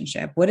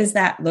relationship? What does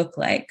that look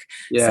like?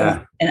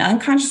 So an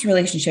unconscious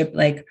relationship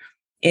like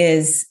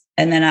is,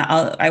 and then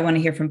I want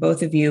to hear from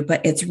both of you,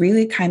 but it's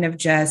really kind of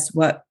just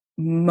what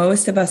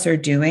most of us are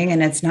doing,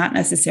 and it's not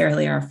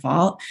necessarily our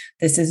fault.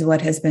 This is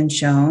what has been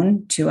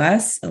shown to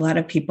us. A lot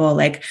of people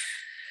like,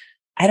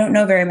 I don't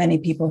know very many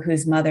people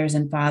whose mothers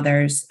and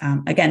fathers,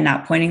 again,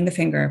 not pointing the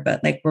finger,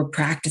 but like we're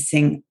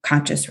practicing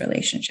conscious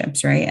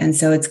relationships, right? And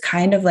so it's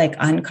kind of like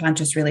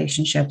unconscious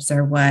relationships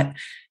are what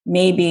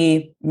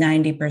maybe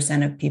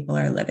 90% of people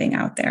are living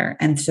out there.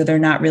 And so they're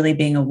not really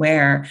being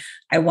aware.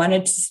 I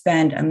wanted to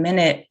spend a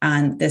minute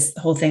on this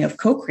whole thing of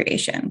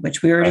co-creation,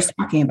 which we were just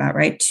talking about,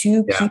 right?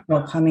 Two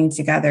people coming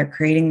together,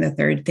 creating the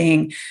third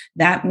thing.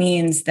 That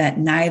means that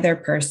neither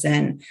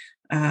person,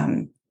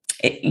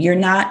 you're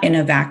not in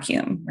a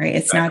vacuum, right?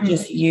 It's not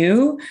just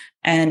you,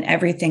 and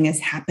everything is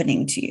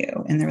happening to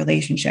you in the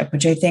relationship,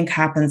 which I think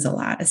happens a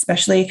lot,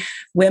 especially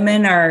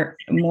women are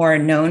more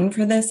known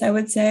for this, I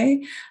would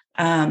say.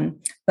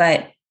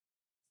 But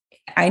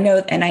I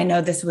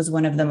know this was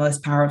one of the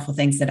most powerful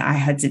things that I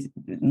had to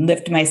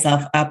lift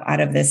myself up out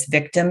of this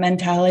victim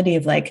mentality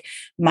of like,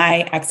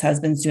 my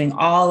ex-husband's doing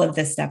all of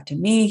this stuff to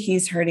me.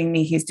 He's hurting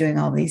me. He's doing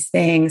all these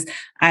things.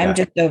 I'm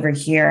just over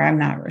here. I'm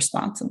not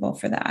responsible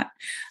for that.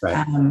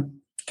 Right.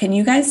 Can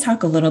you guys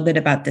talk a little bit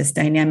about this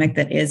dynamic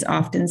that is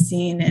often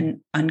seen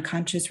in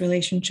unconscious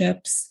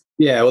relationships?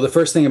 Yeah. Well, the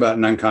first thing about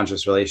an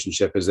unconscious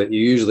relationship is that you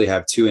usually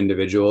have two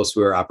individuals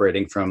who are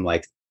operating from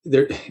like,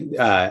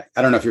 I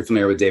don't know if you're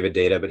familiar with David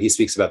Data, but he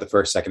speaks about the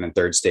first, second, and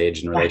third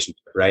stage in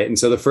relationship, right? And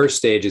so the first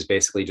stage is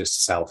basically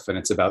just self, and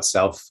it's about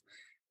self,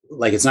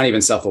 like it's not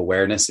even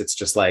self-awareness. It's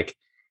just like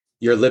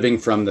you're living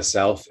from the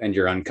self and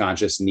your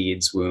unconscious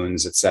needs,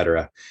 wounds,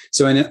 etc.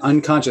 So in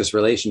unconscious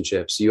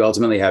relationships, you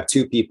ultimately have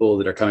two people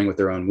that are coming with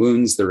their own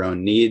wounds, their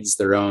own needs,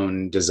 their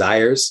own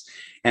desires,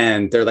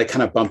 and they're like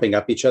kind of bumping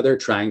up each other,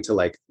 trying to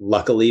like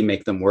luckily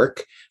make them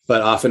work.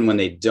 But often when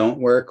they don't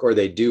work or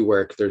they do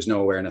work, there's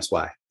no awareness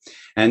why.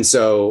 And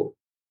so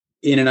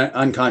in an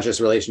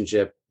unconscious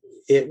relationship,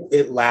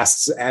 it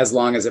lasts as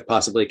long as it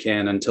possibly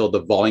can until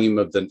the volume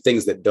of the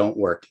things that don't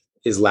work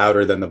is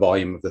louder than the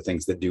volume of the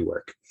things that do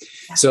work.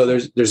 So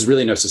there's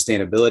really no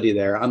sustainability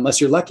there unless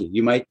you're lucky.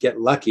 You might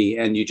get lucky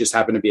and you just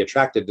happen to be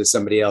attracted to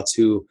somebody else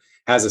who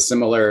has a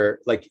similar,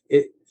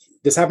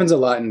 this happens a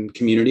lot in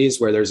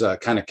communities where there's a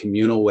kind of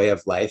communal way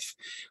of life.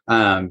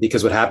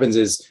 Because what happens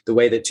is the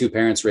way that two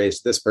parents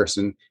raised this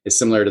person is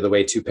similar to the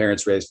way two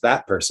parents raised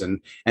that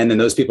person. And then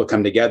those people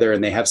come together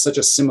and they have such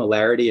a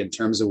similarity in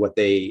terms of what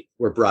they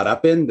were brought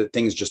up in that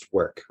things just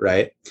work,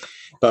 right?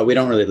 But we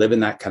don't really live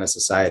in that kind of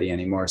society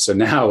anymore. So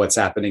now what's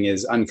happening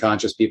is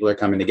unconscious people are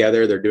coming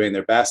together. They're doing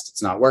their best.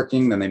 It's not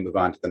working. Then they move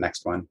on to the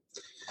next one.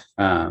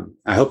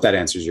 I hope that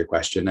answers your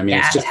question. I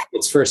mean,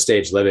 it's first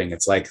stage living.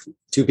 It's like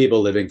two people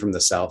living from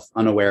the self,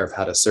 unaware of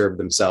how to serve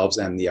themselves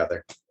and the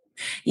other.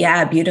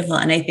 Yeah, beautiful.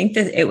 And I think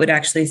that it would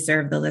actually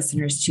serve the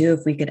listeners too,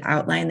 if we could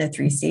outline the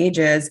 3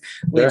 stages,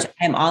 which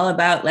I'm all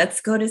about.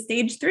 Let's go to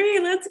stage 3.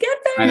 Let's get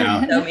there. I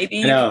know. So maybe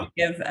you can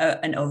give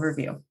an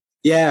overview.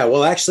 Yeah,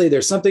 well, actually,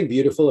 there's something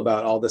beautiful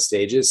about all the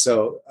stages.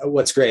 So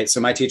what's great.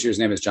 So my teacher's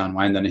name is John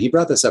Wineland, and he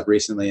brought this up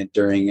recently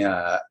during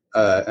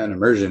an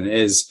immersion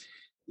is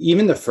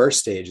even the first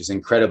stage is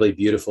incredibly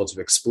beautiful to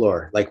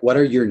explore. Like, what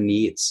are your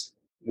needs?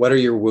 What are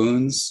your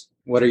wounds?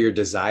 What are your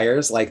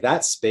desires? Like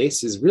that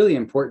space is really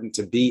important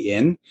to be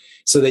in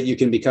so that you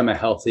can become a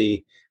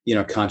healthy,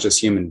 conscious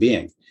human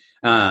being.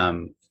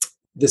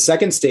 The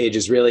second stage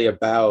is really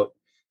about,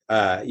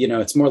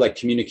 it's more like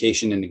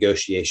communication and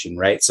negotiation,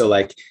 right? So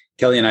like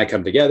Kelly and I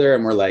come together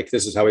and we're like,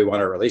 this is how we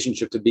want our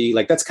relationship to be.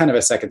 Like, that's kind of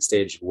a second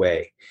stage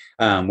way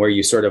where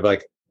you sort of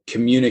like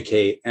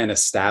communicate and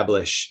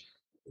establish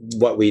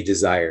what we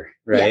desire,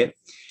 right?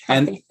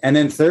 Yeah. And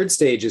then third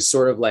stage is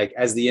sort of like,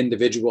 as the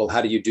individual,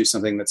 how do you do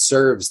something that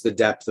serves the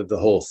depth of the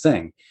whole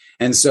thing?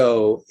 And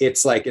so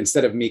it's like,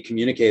 instead of me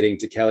communicating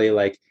to Kelly,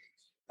 like,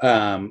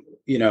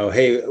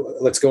 hey,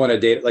 let's go on a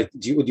date. Like,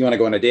 do you want to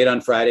go on a date on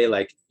Friday?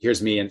 Like,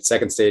 here's me in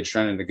second stage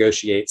trying to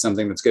negotiate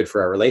something that's good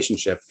for our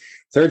relationship.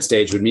 Third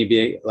stage would me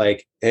be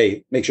like,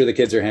 hey, make sure the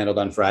kids are handled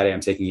on Friday. I'm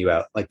taking you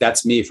out. Like,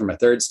 that's me from a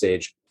third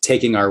stage,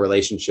 taking our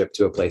relationship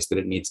to a place that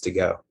it needs to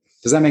go.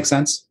 Does that make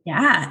sense?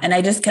 Yeah. And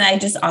can I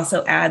just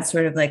also add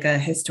sort of like a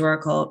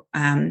historical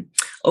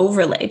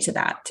overlay to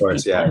that? Of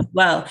course, yeah. As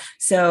well.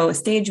 So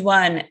stage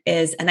 1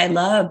 is, and I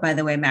love, by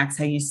the way, Max,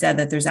 how you said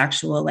that there's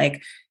actual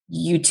like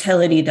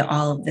utility to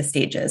all of the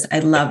stages. I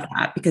love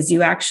that because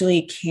you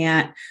actually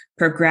can't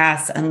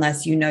progress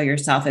unless you know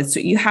yourself. And so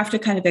you have to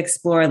kind of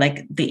explore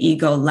like the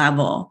ego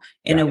level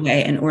in a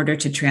way in order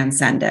to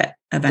transcend it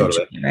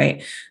eventually. Totally.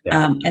 Right.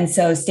 Yeah. And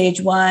so stage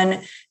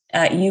 1,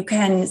 you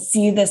can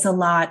see this a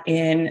lot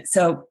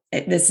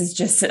this is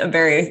just a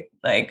very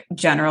like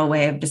general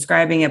way of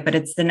describing it, but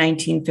it's the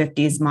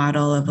 1950s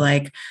model of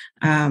like,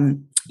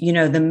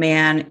 the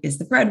man is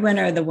the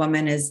breadwinner, the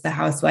woman is the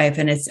housewife,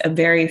 and it's a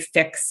very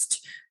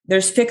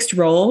there's fixed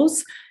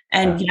roles.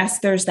 And yes,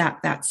 there's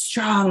that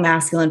strong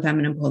masculine,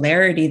 feminine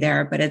polarity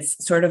there, but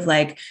it's sort of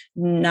like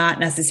not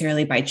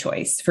necessarily by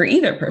choice for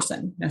either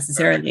person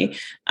necessarily.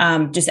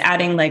 Just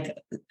adding like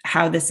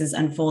how this is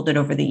unfolded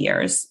over the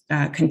years,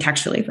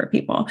 contextually for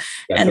people.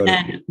 Yeah, and totally.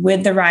 Then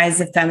with the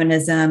rise of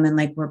feminism and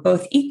like we're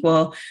both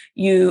equal,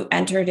 you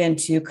entered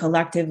into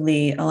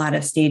collectively a lot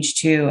of stage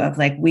 2 of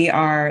like, we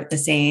are the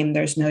same.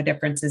 There's no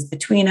differences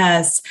between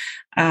us.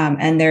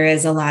 And there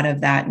is a lot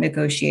of that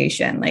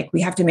negotiation. Like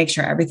we have to make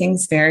sure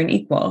everything's fair and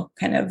equal,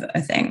 kind of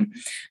a thing.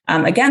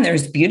 Again,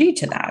 there's beauty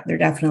to that. There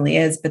definitely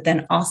is. But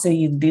then also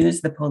you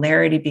lose the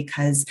polarity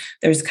because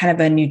there's kind of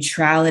a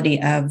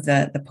neutrality of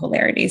the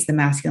polarities, the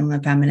masculine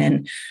and the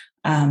feminine,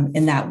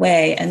 in that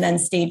way. And then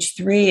stage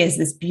 3 is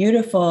this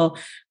beautiful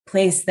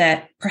place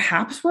that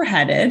perhaps we're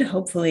headed,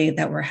 hopefully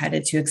that we're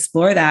headed to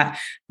explore that.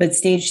 But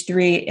stage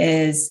 3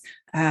 is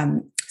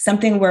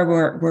something where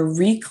we're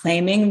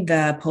reclaiming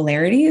the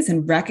polarities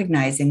and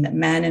recognizing that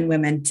men and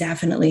women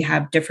definitely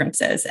have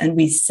differences, and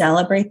we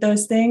celebrate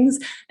those things,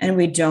 and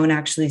we don't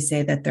actually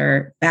say that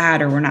they're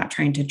bad or we're not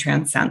trying to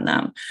transcend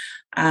them.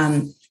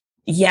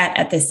 Yet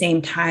at the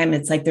same time,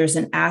 it's like there's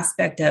an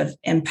aspect of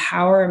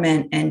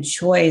empowerment and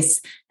choice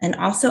and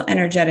also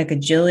energetic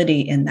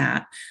agility in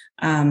that.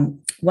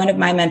 One of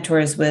my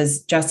mentors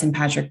was Justin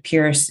Patrick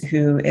Pierce,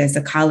 who is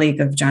a colleague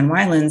of John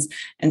Weiland's.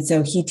 And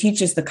so he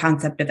teaches the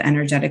concept of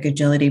energetic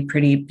agility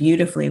pretty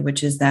beautifully,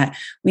 which is that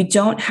we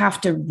don't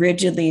have to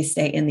rigidly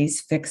stay in these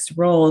fixed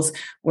roles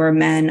where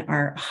men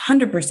are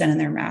 100% in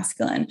their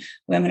masculine,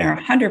 women are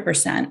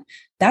 100%.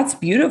 That's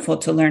beautiful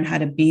to learn how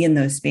to be in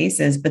those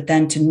spaces, but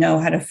then to know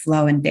how to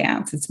flow and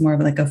dance. It's more of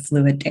like a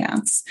fluid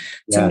dance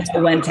to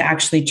know when to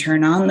actually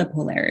turn on the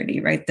polarity,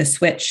 right? The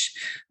switch.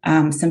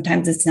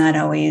 Sometimes it's not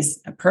always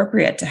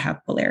appropriate to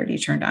have polarity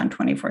turned on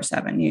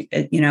 24/7,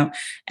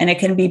 and it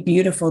can be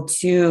beautiful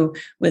too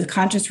with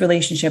conscious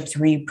relationships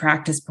where you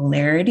practice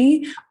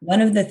polarity.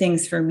 One of the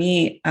things for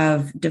me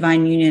of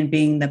divine union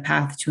being the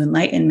path to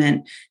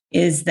enlightenment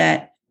is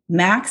that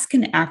Max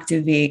can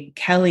activate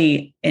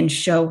Kelly and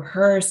show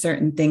her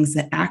certain things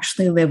that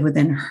actually live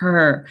within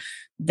her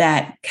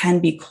that can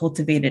be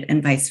cultivated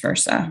and vice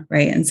versa,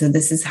 right? And so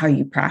this is how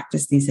you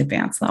practice these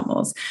advanced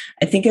levels.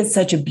 I think it's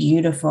such a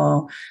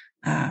beautiful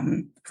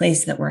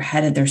place that we're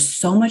headed. There's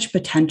so much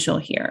potential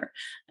here.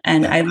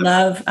 And I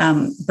love,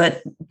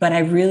 but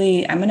I'm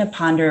going to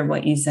ponder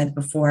what you said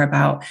before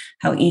about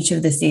how each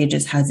of the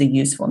stages has a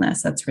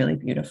usefulness. That's really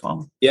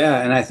beautiful.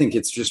 Yeah. And I think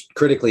it's just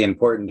critically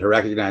important to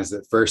recognize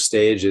that first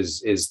stage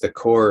is the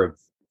core of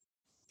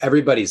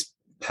everybody's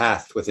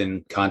path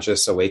within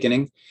conscious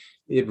awakening.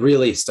 It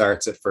really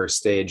starts at first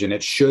stage, and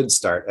it should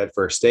start at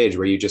first stage,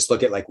 where you just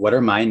look at like, what are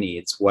my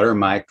needs? What are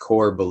my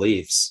core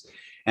beliefs?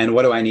 And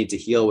what do I need to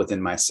heal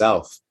within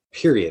myself?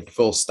 Period.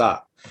 Full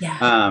stop.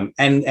 Yeah.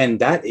 And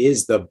that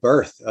is the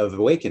birth of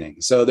awakening.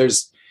 So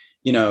there's,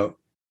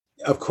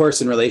 of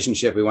course, in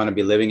relationship, we want to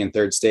be living in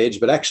third stage,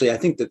 but actually I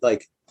think that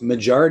like the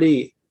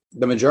majority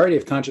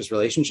of conscious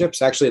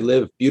relationships actually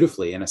live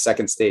beautifully in a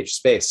second stage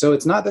space. So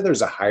it's not that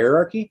there's a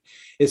hierarchy.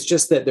 It's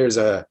just that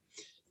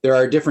there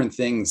are different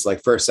things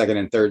like first, second,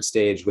 and third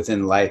stage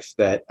within life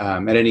that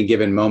at any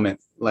given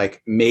moment,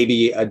 like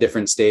maybe a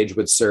different stage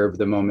would serve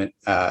the moment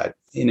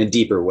in a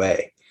deeper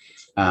way.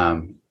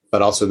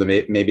 But also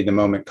maybe the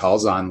moment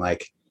calls on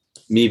like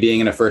me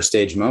being in a first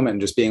stage moment and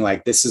just being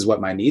like, this is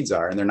what my needs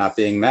are, and they're not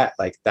being met.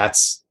 Like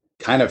that's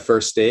kind of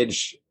first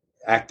stage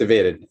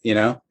activated,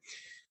 and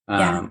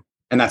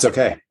that's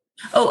okay.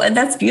 Oh, and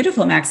that's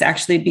beautiful, Max,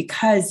 actually,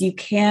 because you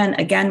can,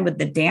 again, with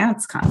the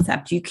dance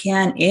concept, you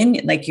can, in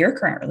like your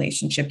current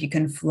relationship, you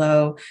can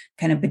flow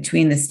kind of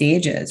between the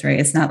stages, right?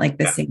 It's not like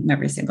the same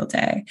every single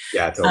day.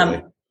 Yeah,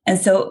 totally. And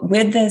so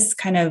with this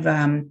kind of,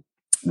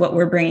 what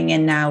we're bringing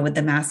in now with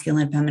the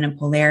masculine feminine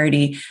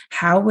polarity,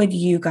 how would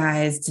you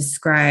guys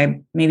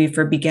describe, maybe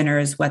for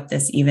beginners, what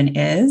this even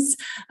is?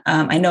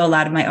 I know a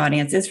lot of my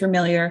audience is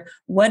familiar.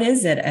 What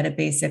is it at a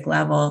basic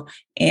level,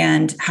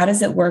 and how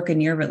does it work in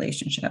your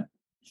relationship?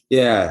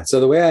 Yeah. So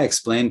the way I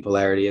explain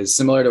polarity is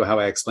similar to how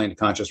I explained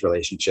conscious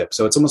relationship.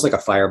 So it's almost like a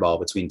fireball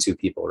between two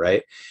people,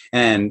 right?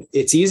 And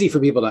it's easy for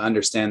people to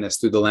understand this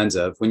through the lens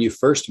of when you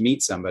first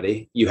meet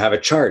somebody, you have a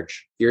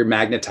charge, you're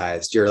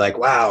magnetized, you're like,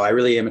 wow, I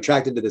really am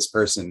attracted to this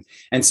person.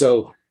 And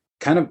so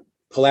kind of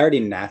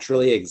polarity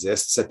naturally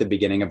exists at the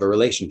beginning of a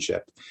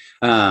relationship.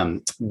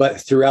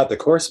 But throughout the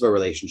course of a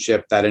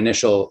relationship, that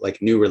initial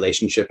like new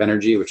relationship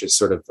energy, which is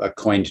sort of a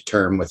coined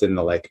term within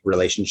the like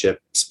relationship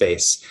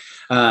space,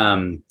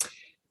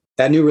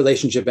 that new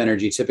relationship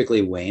energy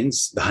typically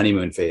wanes, the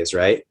honeymoon phase,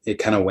 right? It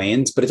kind of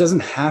wanes, but it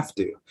doesn't have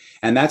to.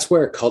 And that's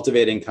where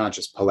cultivating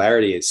conscious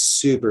polarity is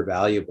super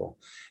valuable.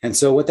 And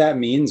so what that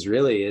means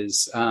really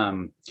is,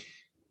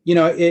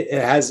 it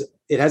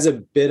has a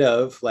bit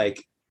of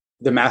like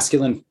the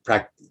masculine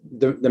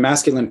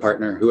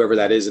partner, whoever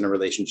that is in a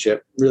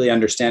relationship, really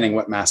understanding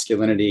what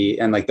masculinity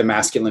and like the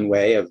masculine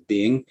way of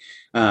being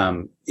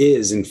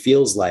is and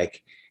feels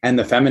like. And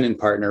the feminine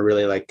partner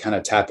really like kind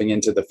of tapping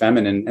into the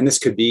feminine. And this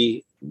could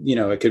be,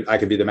 I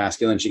could be the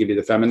masculine, she could be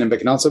the feminine, but it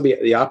can also be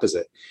the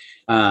opposite.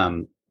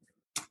 And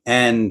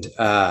then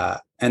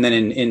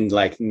in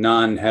like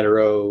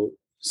non-hetero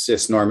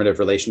cis normative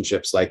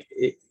relationships, like,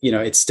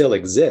 it still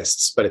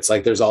exists, but it's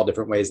like, there's all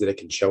different ways that it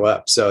can show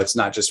up. So it's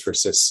not just for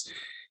cis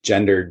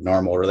gendered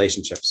normal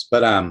relationships,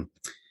 but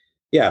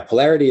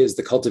polarity is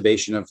the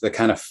cultivation of the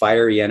kind of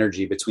fiery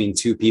energy between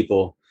two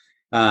people.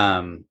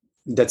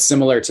 That's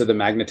similar to the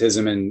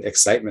magnetism and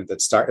excitement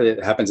that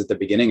happens at the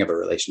beginning of a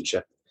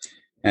relationship.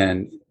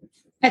 And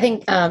I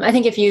think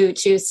if you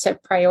choose to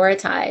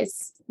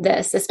prioritize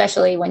this,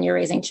 especially when you're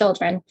raising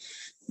children,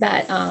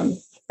 that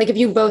like if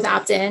you both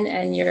opt in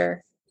and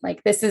you're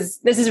like, this is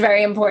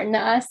very important to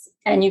us,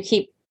 and you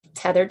keep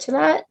tethered to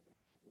that,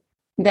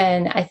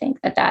 then I think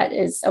that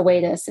is a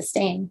way to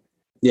sustain.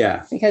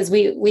 Yeah. Because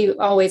we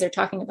always are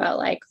talking about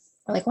like,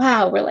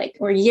 wow,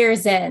 we're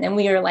years in and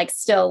we are like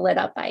still lit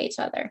up by each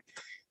other.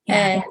 Yeah.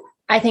 And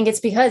I think it's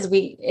because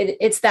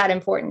it's that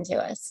important to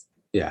us.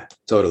 Yeah,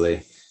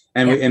 totally.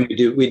 And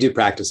we do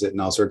practice it in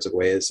all sorts of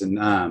ways.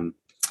 And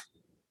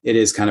it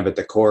is kind of at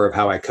the core of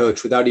how I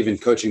coach without even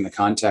coaching the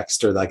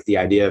context or like the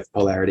idea of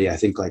polarity. I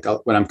think like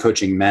when I'm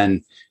coaching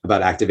men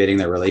about activating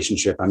their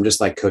relationship, I'm just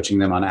like coaching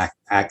them on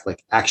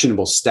like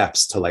actionable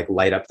steps to like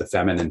light up the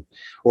feminine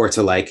or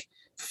to like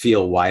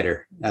feel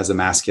wider as a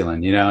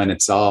masculine, you know, and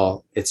it's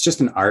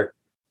just an art.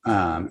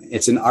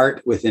 It's an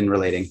art within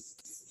relating.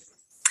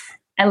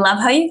 I love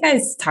how you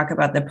guys talk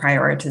about the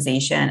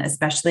prioritization,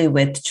 especially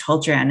with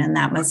children, and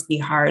that must be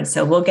hard.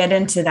 So we'll get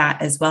into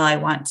that as well. I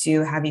want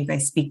to have you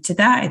guys speak to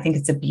that. I think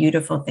it's a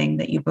beautiful thing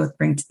that you both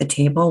bring to the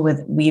table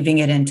with weaving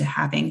it into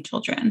having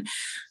children.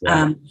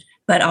 Yeah.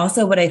 But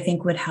also what I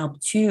think would help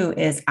too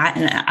is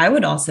I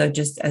would also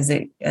just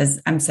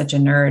as I'm such a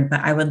nerd,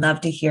 but I would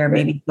love to hear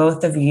maybe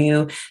both of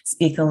you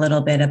speak a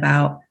little bit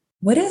about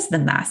what is the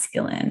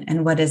masculine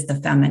and what is the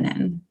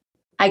feminine?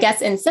 I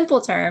guess in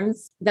simple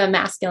terms, the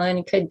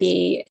masculine could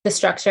be the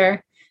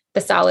structure,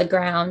 the solid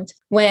ground.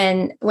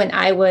 When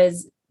I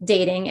was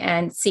dating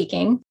and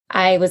seeking,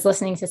 I was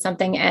listening to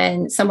something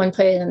and someone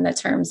put it in the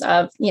terms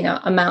of, you know,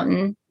 a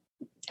mountain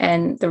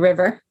and the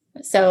river.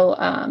 So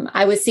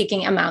I was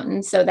seeking a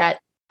mountain so that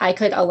I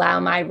could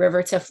allow my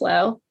river to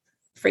flow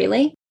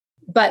freely,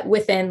 but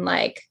within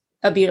like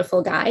a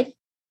beautiful guide.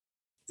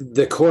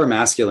 The core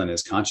masculine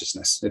is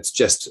consciousness. It's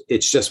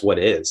just what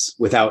is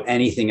without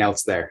anything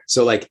else there.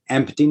 So like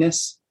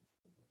emptiness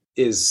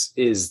is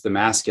the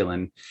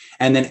masculine.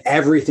 And then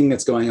everything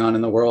that's going on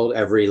in the world,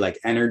 every like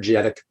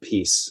energetic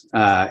piece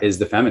is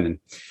the feminine.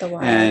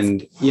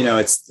 And, you know,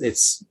 it's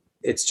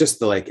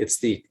just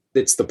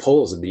it's the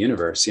poles of the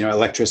universe. You know,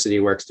 electricity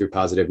works through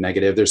positive,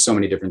 negative. There's so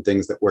many different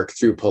things that work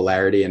through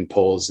polarity and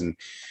poles. And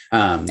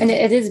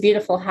it is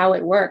beautiful how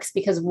it works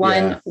because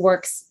one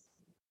works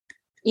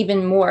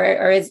even more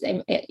or is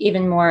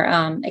even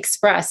more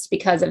expressed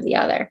because of the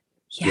other.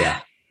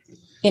 Yeah.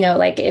 You know,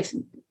 like if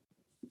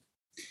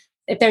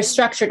there's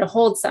structure to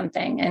hold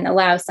something and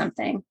allow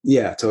something.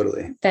 Yeah,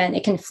 totally. Then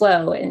it can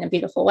flow in a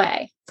beautiful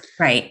way.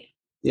 Right.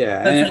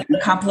 Yeah. It's like the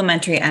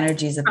complementary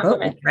energies of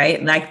both,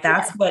 right? Like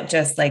that's what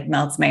just like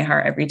melts my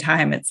heart every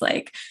time. It's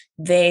like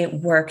they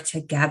work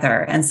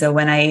together. And so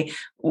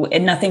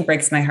nothing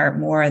breaks my heart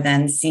more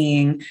than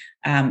seeing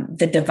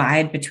the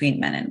divide between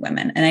men and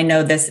women. And I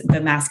know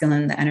the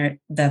masculine,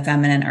 the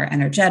feminine are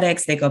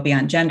energetics. They go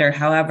beyond gender.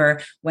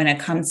 However, when it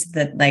comes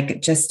to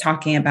like just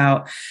talking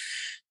about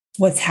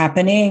what's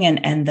happening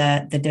and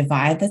the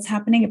divide that's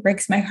happening, it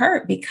breaks my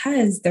heart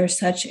because there's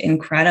such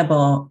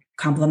incredible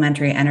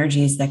complementary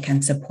energies that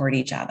can support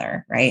each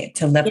other, right?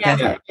 To lift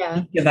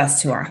each of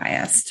us to our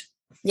highest.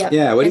 Yep.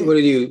 Yeah. What are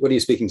you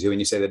speaking to when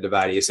you say the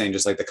divide? Are you saying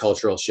just like the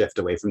cultural shift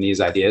away from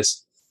these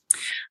ideas?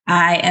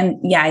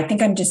 I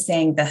think I'm just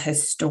saying the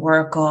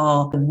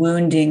historical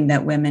wounding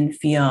that women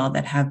feel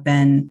that have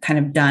been kind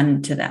of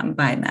done to them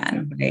by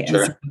men. Right?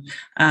 Sure.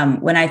 And so,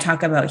 when I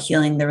talk about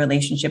healing the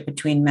relationship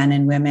between men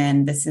and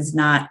women, this is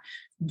not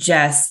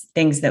just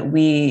things that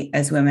we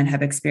as women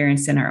have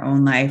experienced in our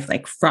own life,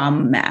 like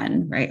from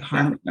men, right?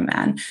 Harm from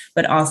men,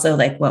 but also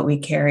like what we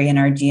carry in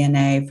our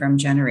DNA from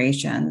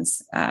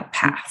generations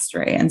past,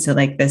 right? And so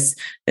like this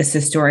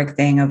historic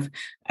thing of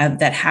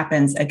that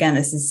happens, again,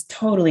 this is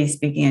totally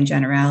speaking in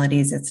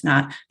generalities. It's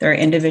not, there are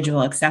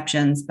individual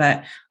exceptions,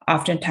 but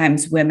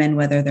oftentimes women,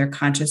 whether they're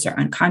conscious or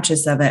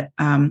unconscious of it,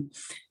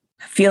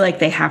 feel like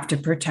they have to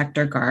protect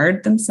or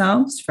guard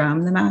themselves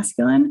from the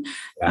masculine.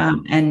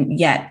 And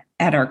yet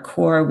at our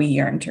core, we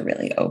yearn to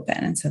really open.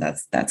 And so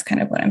that's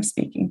kind of what I'm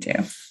speaking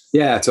to.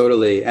 Yeah,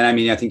 totally. And I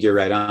mean, I think you're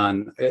right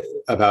on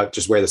about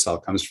just where this all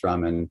comes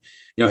from. And,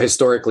 you know,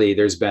 historically,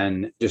 there's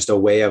been just a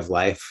way of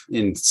life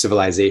in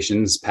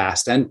civilizations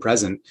past and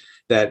present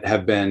that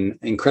have been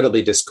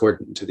incredibly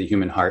discordant to the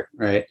human heart,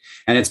 right?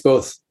 And it's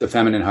both the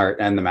feminine heart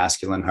and the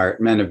masculine heart.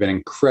 Men have been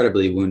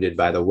incredibly wounded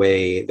by the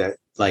way that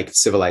like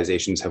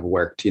civilizations have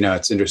worked. You know,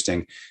 it's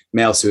interesting.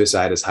 Male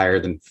suicide is higher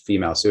than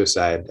female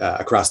suicide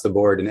across the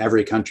board in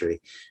every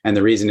country. And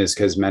the reason is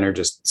because men are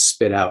just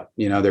spit out,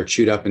 you know, they're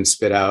chewed up and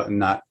spit out and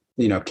not,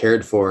 you know,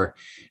 cared for.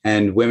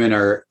 And women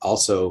are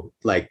also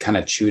like kind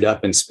of chewed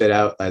up and spit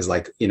out as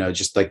like, you know,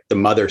 just like the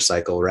mother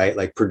cycle, right?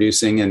 Like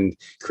producing and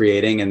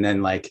creating and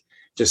then like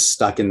just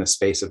stuck in the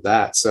space of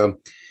that. So,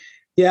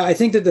 yeah, I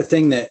think that the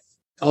thing that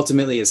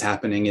ultimately is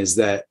happening is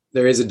that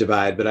there is a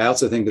divide, but I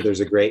also think that there's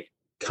a great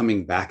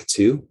coming back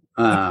to,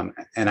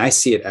 and I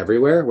see it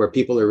everywhere where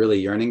people are really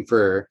yearning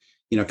for,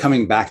 you know,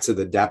 coming back to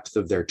the depth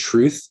of their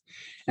truth.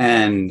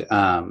 And,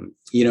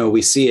 you know,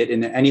 we see it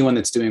in anyone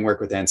that's doing work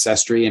with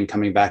ancestry and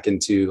coming back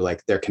into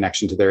like their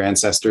connection to their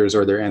ancestors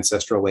or their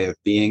ancestral way of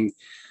being.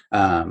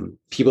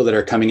 people that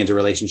are coming into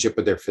relationship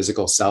with their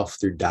physical self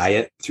through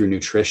diet, through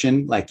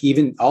nutrition, like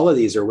even all of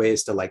these are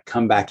ways to like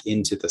come back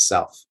into the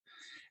self.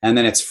 And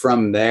then it's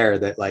from there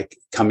that like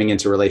coming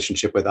into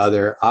relationship with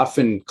other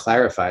often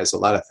clarifies a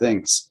lot of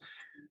things.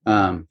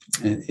 And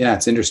yeah,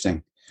 it's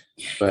interesting.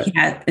 But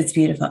yeah, it's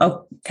beautiful.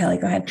 Oh, Kelly,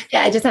 go ahead.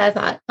 Yeah, I just had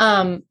a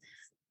thought.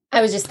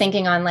 I was just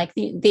thinking on like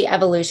the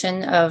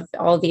evolution of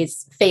all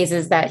these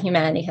phases that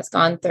humanity has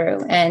gone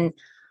through, and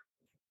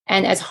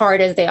as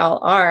hard as they all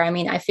are, I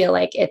mean, I feel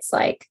like it's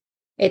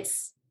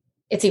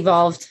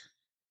evolved.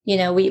 You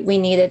know, we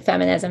needed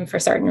feminism for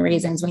certain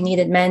reasons. We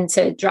needed men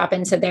to drop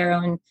into their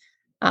own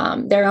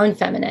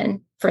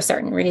feminine for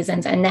certain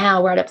reasons. And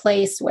now we're at a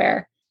place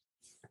where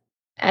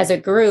as a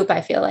group,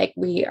 I feel like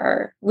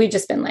we've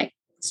just been like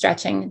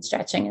stretching and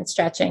stretching and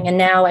stretching. And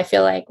now I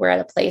feel like we're at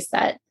a place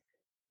that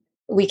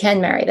we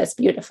can marry this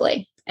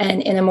beautifully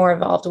and in a more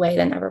evolved way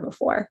than ever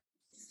before.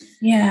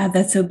 Yeah,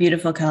 that's so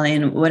beautiful, Kelly.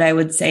 And what I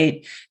would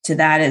say to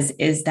that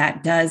is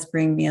that does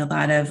bring me a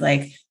lot of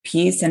like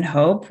peace and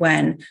hope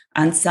when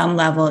on some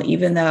level,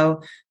 even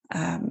though,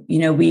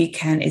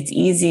 it's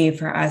easy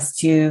for us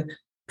to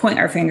point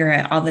our finger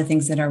at all the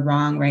things that are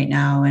wrong right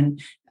now.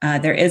 And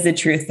there is a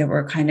truth that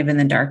we're kind of in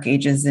the dark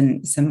ages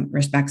in some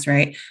respects,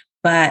 right?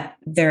 But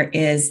there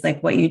is,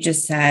 like what you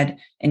just said,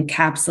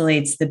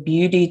 encapsulates the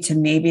beauty to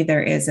maybe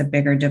there is a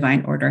bigger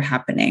divine order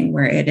happening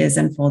where it is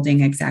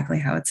unfolding exactly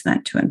how it's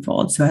meant to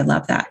unfold. So I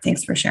love that.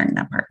 Thanks for sharing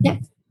that part.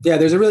 Yeah,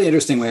 there's a really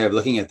interesting way of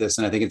looking at this,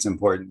 and I think it's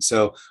important.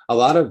 So a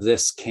lot of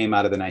this came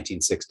out of the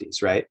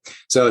 1960s, right?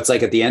 So it's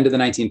like at the end of the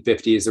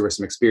 1950s, there were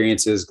some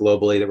experiences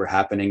globally that were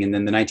happening, and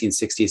then the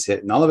 1960s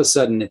hit, and all of a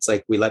sudden, it's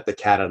like we let the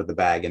cat out of the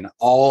bag, and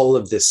all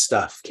of this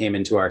stuff came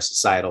into our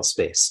societal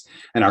space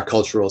and our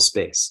cultural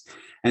space.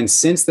 And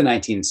since the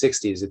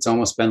 1960s, it's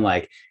almost been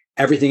like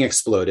everything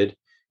exploded.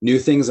 New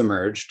things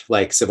emerged,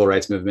 like civil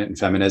rights movement and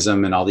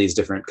feminism and all these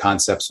different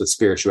concepts with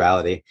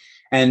spirituality.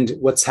 And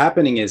what's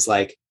happening is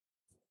like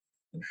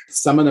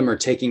some of them are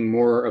taking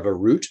more of a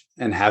root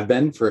and have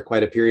been for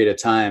quite a period of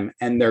time.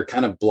 And they're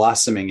kind of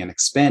blossoming and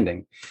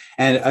expanding.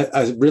 And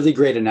a really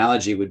great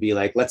analogy would be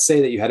like, let's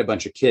say that you had a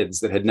bunch of kids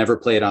that had never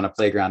played on a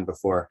playground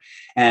before.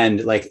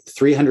 And like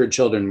 300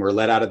 children were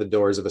let out of the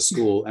doors of a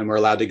school and were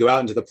allowed to go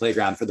out into the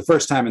playground for the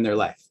first time in their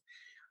life.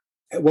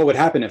 What would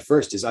happen at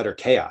first is utter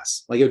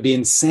chaos. Like it would be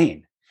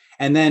insane.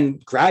 And then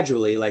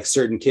gradually, like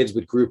certain kids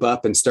would group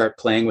up and start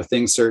playing with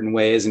things certain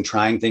ways and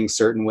trying things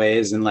certain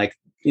ways and like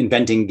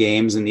inventing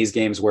games, and these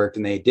games worked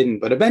and they didn't.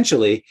 But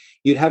eventually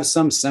you'd have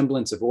some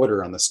semblance of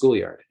order on the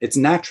schoolyard. It's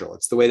natural.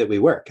 It's the way that we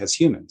work as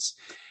humans,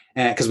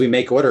 and because we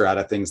make order out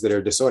of things that are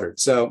disordered.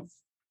 So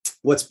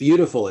what's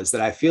beautiful is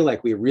that I feel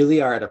like we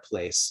really are at a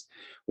place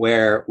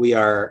where we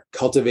are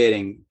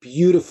cultivating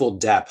beautiful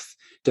depth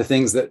to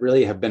things that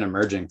really have been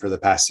emerging for the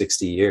past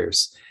 60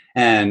 years.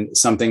 And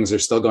some things are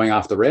still going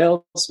off the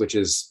rails, which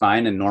is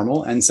fine and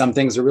normal. And some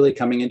things are really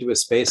coming into a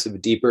space of a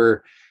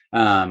deeper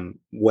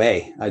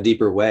way.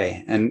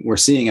 And we're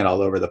seeing it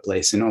all over the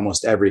place in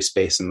almost every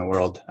space in the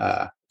world,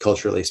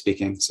 culturally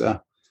speaking.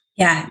 So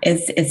yeah,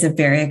 it's a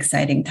very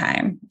exciting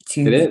time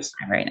it is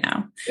right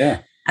now. Yeah.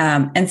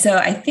 And so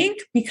I think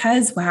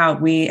because, wow,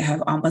 we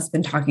have almost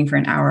been talking for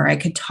an hour, I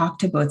could talk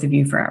to both of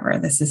you forever.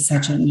 This is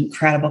such an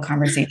incredible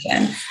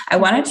conversation. I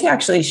wanted to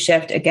actually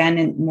shift again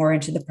and more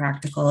into the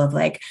practical of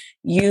like,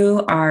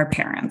 you are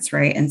parents,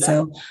 right? And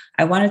so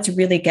I wanted to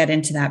really get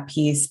into that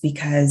piece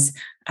because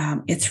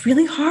it's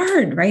really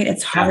hard, right?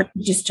 It's hard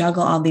to just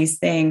juggle all these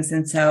things.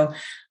 And so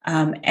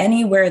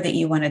anywhere that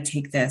you want to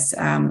take this,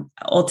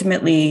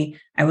 ultimately,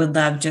 I would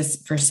love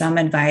just for some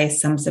advice,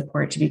 some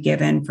support to be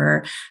given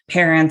for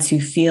parents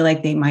who feel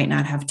like they might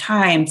not have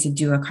time to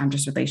do a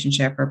conscious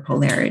relationship or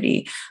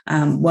polarity.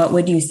 What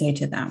would you say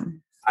to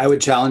them? I would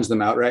challenge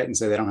them outright and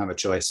say they don't have a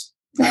choice.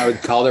 I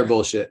would call their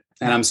bullshit.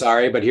 And I'm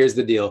sorry, but here's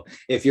the deal.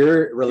 If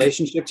your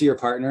relationship to your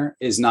partner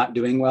is not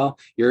doing well,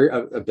 your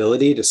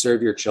ability to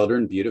serve your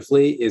children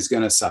beautifully is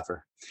going to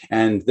suffer.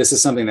 And this is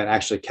something that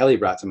actually Kelly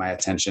brought to my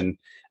attention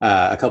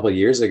a couple of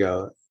years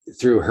ago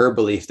through her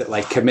belief that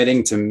like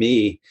committing to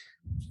me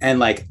and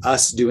like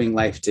us doing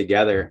life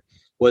together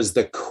was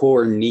the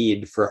core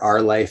need for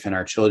our life and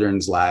our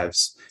children's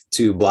lives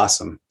to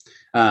blossom.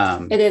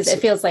 It is. It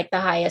feels like the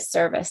highest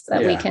service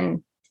that we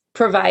can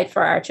provide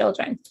for our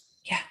children.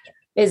 Yeah.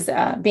 Is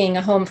being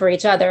a home for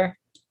each other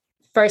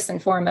first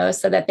and foremost,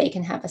 so that they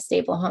can have a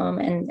stable home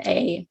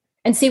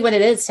and see what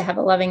it is to have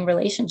a loving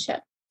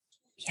relationship.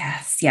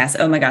 Yes.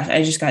 Oh my gosh,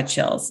 I just got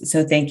chills.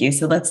 So thank you.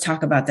 So let's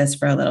talk about this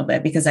for a little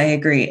bit, because I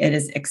agree. It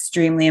is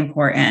extremely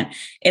important.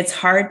 It's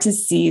hard to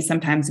see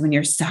sometimes when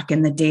you're stuck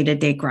in the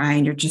day-to-day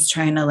grind, you're just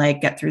trying to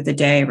like get through the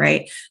day,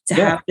 right? To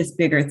have this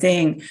bigger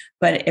thing.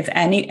 But if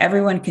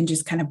everyone can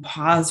just kind of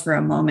pause for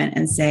a moment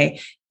and say,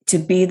 to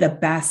be the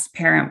best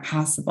parent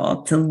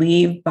possible, to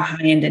leave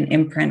behind an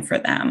imprint for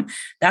them.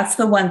 That's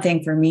the one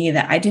thing for me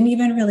that I didn't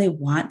even really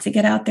want to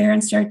get out there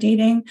and start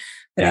dating.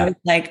 But I was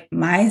like,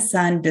 my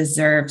son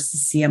deserves to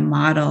see a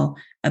model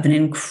of an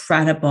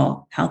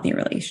incredible, healthy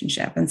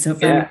relationship. And so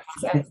for me,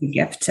 it's a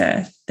gift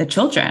to the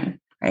children.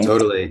 right?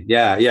 Totally.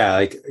 Yeah. Yeah.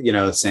 Like,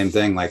 same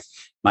thing. Like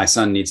my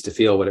son needs to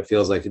feel what it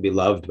feels like to be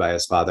loved by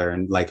his father,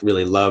 and like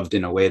really loved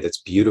in a way that's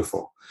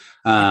beautiful.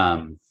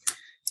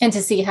 And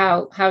to see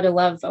how to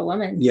love a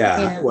woman.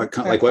 Yeah. What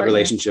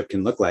relationship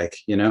can look like,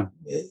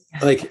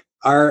 like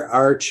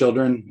our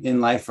children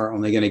in life are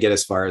only going to get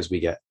as far as we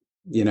get,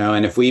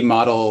 and if we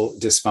model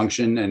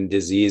dysfunction and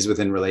disease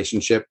within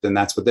relationship, then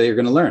that's what they're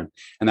going to learn,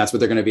 and that's what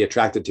they're going to be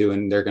attracted to,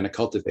 and they're going to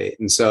cultivate.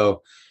 And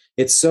so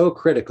it's so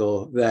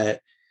critical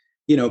that,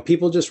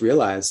 people just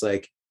realize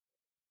like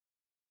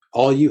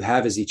all you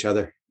have is each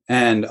other,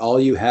 and all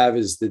you have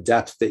is the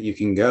depth that you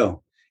can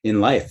go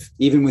in life,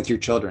 even with your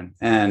children.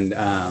 And,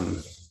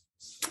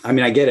 I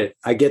mean, I get it.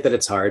 I get that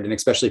it's hard. And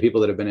especially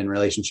people that have been in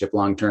relationship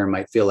long-term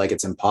might feel like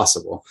it's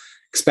impossible,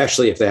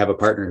 especially if they have a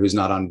partner who's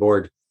not on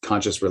board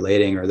conscious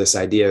relating or this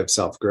idea of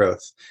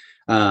self-growth.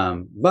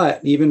 But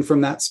even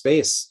from that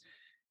space,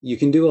 you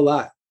can do a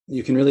lot.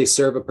 You can really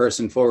serve a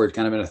person forward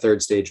kind of in a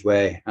third stage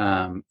way,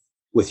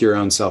 with your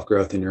own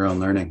self-growth and your own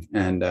learning.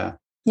 And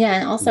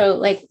and also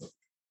like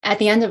at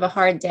the end of a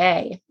hard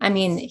day, I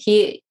mean,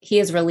 he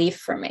is relief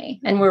for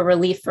me, and we're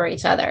relief for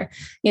each other,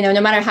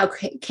 no matter how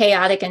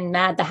chaotic and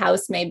mad the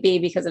house may be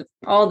because of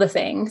all the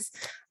things.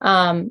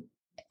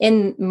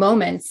 In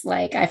moments,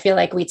 like I feel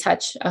like we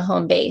touch a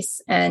home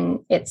base, and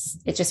it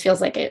just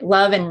feels like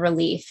love and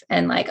relief,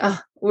 and like, oh,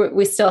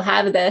 we still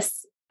have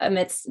this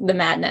amidst the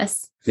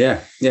madness.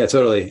 Yeah,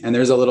 totally. And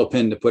there's a little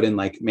pin to put in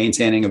like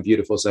maintaining a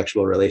beautiful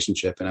sexual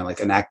relationship and like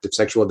an active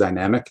sexual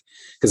dynamic.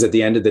 Because at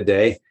the end of the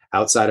day,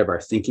 outside of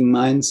our thinking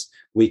minds,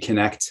 we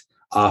connect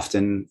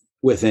often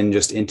within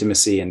just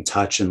intimacy and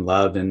touch and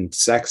love and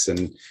sex.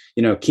 And,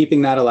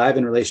 keeping that alive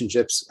in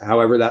relationships,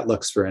 however that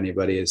looks for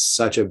anybody, is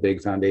such a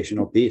big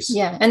foundational piece.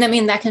 Yeah. And I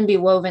mean, that can be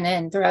woven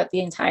in throughout the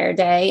entire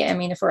day. I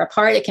mean, if we're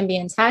apart, it can be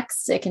in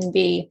text, it can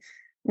be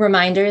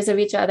reminders of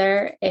each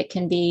other. It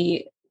can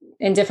be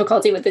in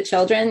difficulty with the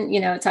children,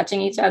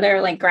 touching each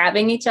other, like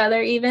grabbing each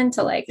other, even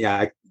to like,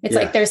 it's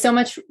like, there's so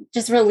much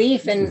just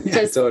relief and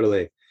just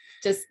totally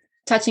just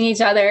touching each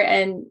other.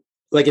 And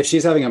like, if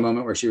she's having a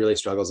moment where she really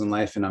struggles in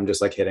life and I'm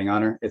just like hitting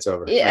on her, it's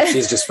over. Yeah. Like,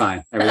 she's just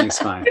fine. Everything's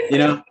fine,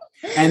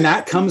 and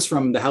that comes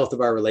from the health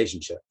of our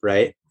relationship.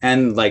 Right.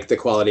 And like the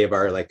quality of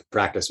our like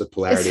practice with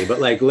polarity,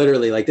 but like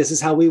literally like, this is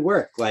how we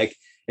work. Like,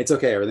 it's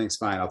okay. Everything's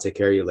fine. I'll take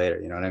care of you later.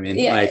 You know what I mean?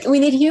 Yeah. Like, we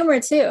need humor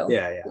too.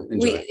 Yeah.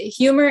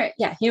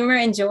 Humor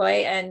and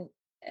joy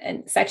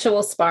and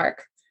sexual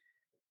spark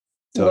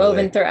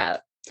woven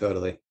throughout.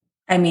 Totally.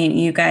 I mean,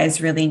 you guys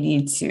really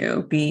need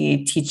to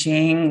be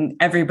teaching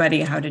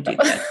everybody how to do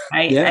this,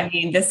 right? Yeah. I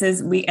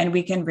mean,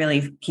 we can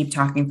really keep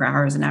talking for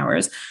hours and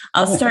hours.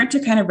 I'll start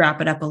to kind of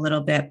wrap it up a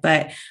little bit,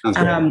 but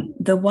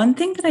the one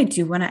thing that I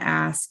do want to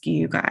ask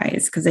you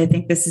guys, because I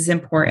think this is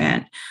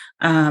important,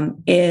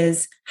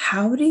 is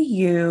how do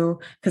you,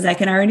 because I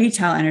can already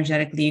tell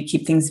energetically, you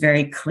keep things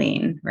very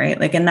clean, right?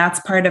 Like, and that's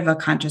part of a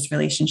conscious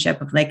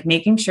relationship of like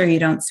making sure you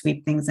don't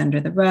sweep things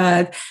under the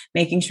rug,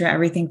 making sure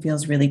everything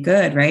feels really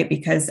good, right?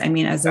 Because I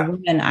mean, as a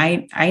woman,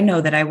 I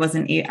know that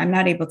I'm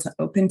not able to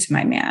open to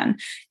my man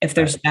if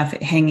there's stuff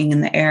hanging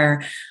in the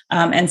air.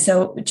 And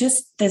so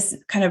just this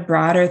kind of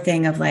broader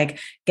thing of like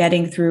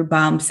getting through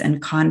bumps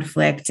and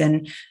conflict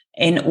and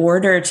in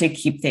order to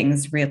keep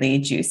things really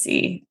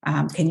juicy.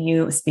 Can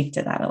you speak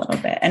to that a little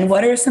bit? And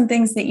what are some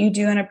things that you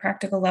do on a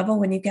practical level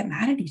when you get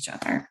mad at each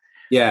other?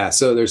 Yeah.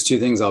 So there's two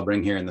things I'll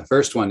bring here. And the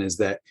first one is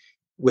that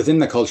within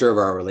the culture of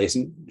our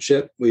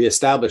relationship, we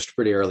established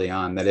pretty early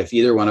on that if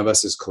either one of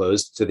us is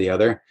closed to the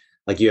other,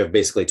 like you have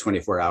basically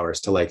 24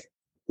 hours to like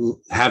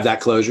have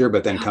that closure,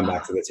 but then come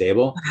back to the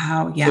table.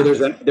 Wow. Yeah.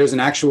 So there's an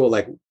actual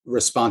like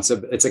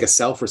responsibility. It's like a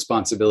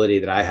self-responsibility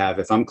that I have.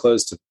 If I'm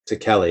closed to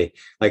Kelly,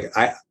 like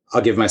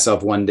I'll give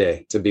myself one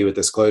day to be with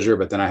this closure,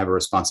 but then I have a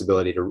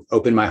responsibility to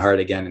open my heart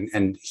again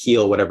and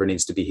heal whatever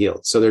needs to be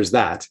healed. So there's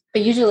that.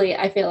 But usually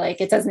I feel like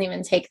it doesn't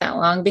even take that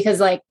long because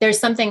like there's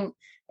something,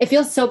 it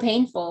feels so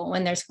painful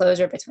when there's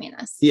closure between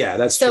us. Yeah,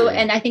 that's so true.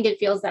 And I think it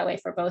feels that way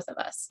for both of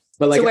us.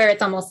 But like, to where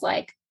it's almost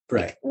like,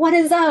 right. What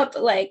is up?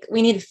 Like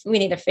we need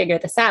to figure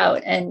this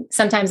out. And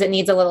sometimes it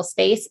needs a little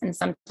space. And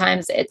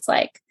sometimes it's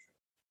like,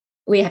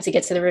 we have to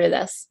get to the root of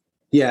this.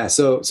 Yeah.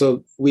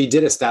 So we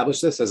did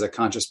establish this as a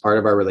conscious part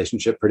of our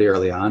relationship pretty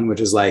early on,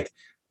 which is like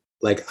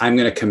I'm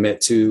going to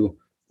commit to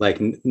like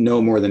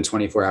no more than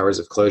 24 hours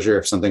of closure.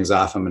 If something's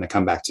off, I'm going to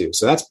come back to.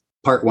 So that's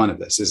part one of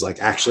this, is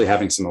like actually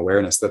having some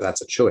awareness that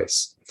that's a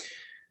choice.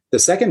 The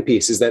second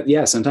piece is that,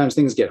 yeah, sometimes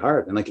things get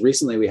hard. And like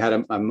recently we had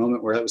a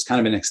moment where it was kind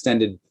of an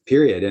extended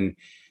period, and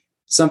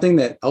something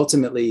that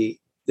ultimately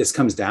this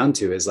comes down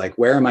to is like,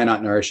 where am I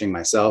not nourishing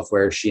myself?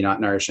 Where is she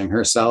not nourishing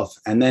herself?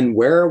 And then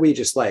where are we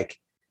just like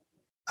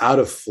out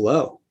of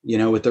flow,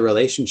 with the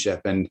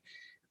relationship? And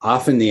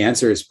often the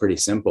answer is pretty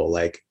simple.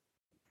 Like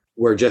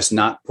we're just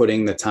not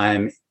putting the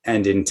time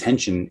and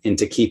intention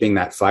into keeping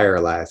that fire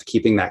alive,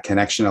 keeping that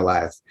connection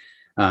alive.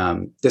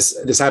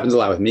 This happens a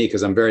lot with me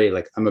because I'm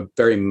a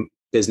very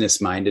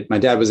business minded. My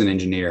dad was an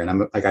engineer,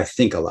 and I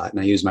think a lot and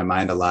I use my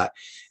mind a lot.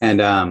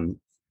 And,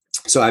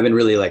 so I've been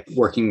really like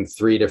working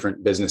 3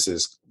 different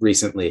businesses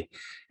recently.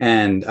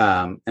 And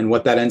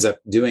what that ends up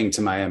doing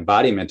to my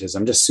embodiment is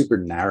I'm just super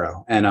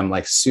narrow and I'm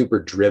like super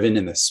driven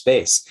in this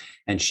space.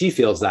 And she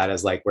feels that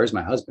as like, where's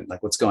my husband?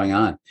 Like, what's going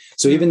on?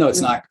 So even though it's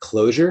not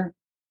closure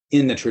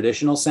in the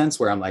traditional sense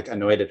where I'm like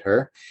annoyed at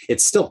her,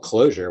 it's still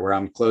closure where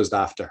I'm closed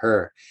off to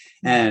her.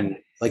 And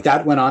like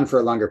that went on for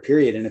a longer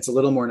period, and it's a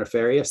little more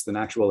nefarious than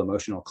actual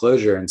emotional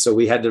closure. And so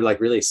we had to like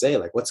really say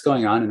like, what's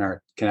going on in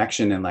our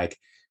connection, and like,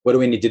 what do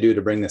we need to do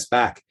to bring this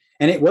back?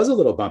 And it was a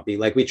little bumpy.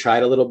 Like we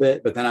tried a little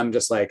bit, but then I'm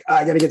just like,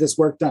 I got to get this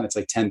work done. It's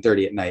like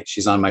 10:30 at night.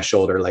 She's on my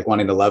shoulder, like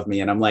wanting to love me.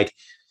 And I'm like,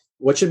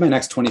 what should my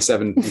next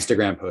 27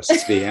 Instagram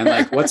posts be? And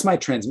like, what's my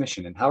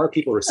transmission, and how are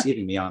people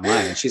receiving me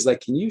online? And she's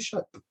like, can you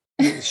shut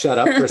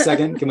up for a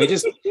second? Can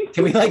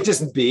we like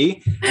just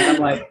be?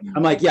 And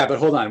I'm like, yeah, but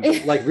hold on.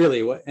 Like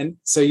really what? And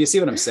so you see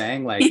what I'm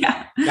saying? Like,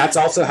 that's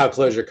also how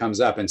closure comes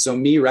up. And so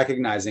me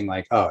recognizing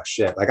like, oh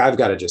shit, like I've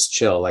got to just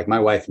chill. Like my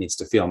wife needs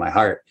to feel my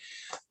heart,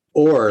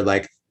 or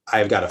like,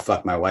 I've got to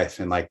fuck my wife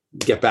and like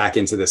get back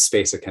into this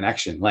space of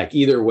connection. Like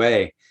either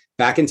way,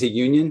 back into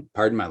union,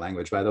 pardon my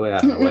language, by the way, I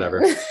don't know,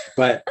 whatever.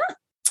 But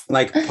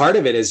like part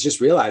of it is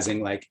just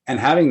realizing like, and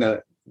having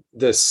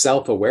the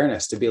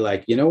self-awareness to be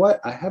like, you know what,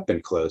 I have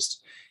been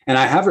closed and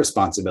I have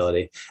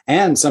responsibility.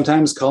 And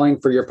sometimes calling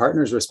for your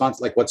partner's response,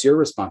 like, what's your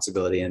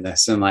responsibility in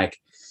this? And like,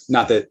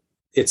 not that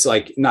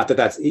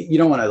that's, you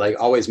don't want to like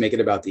always make it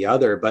about the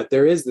other, but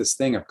there is this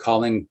thing of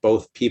calling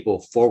both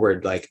people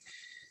forward. Like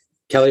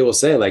Kelly will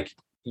say like,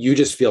 you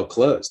just feel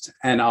closed,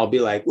 and I'll be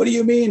like, what do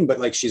you mean? But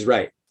like, she's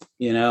right,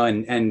 you know,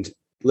 and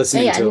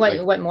listening to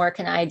and what more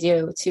can I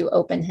do to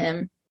open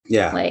him?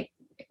 Yeah. Like,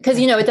 because,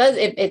 you know,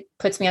 it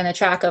puts me on the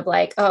track of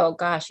like, oh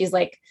gosh, he's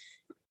going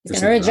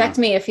to reject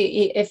me if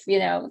you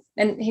know,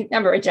 and he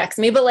never rejects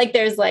me, but like,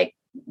 there's like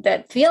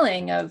that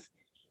feeling of,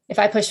 if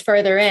I push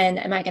further in,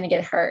 am I going to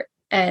get hurt?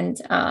 And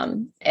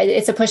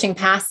it's a pushing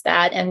past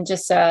that, and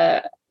just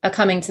a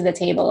coming to the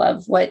table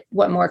of what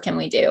more can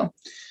we do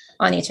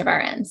on each of our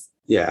ends?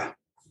 Yeah.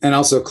 And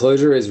also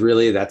closure is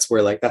really, that's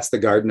where like, that's the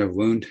garden of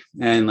wound.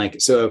 And like,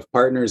 so if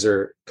partners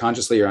are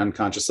consciously or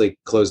unconsciously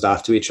closed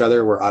off to each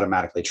other, we're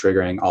automatically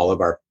triggering all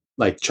of our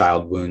like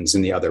child wounds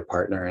in the other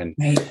partner. And,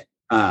 right.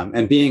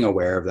 And being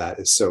aware of that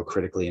is so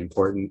critically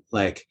important.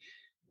 Like,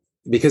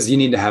 because you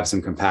need to have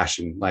some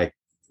compassion. Like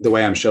the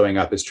way I'm showing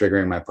up is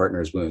triggering my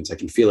partner's wounds. I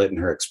can feel it in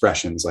her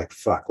expressions. Like,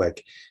 fuck,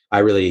 like I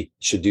really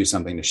should do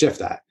something to shift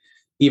that.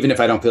 Even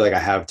if I don't feel like I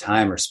have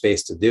time or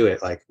space to do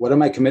it, like, what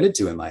am I committed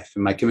to in life?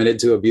 Am I committed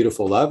to a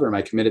beautiful love, or am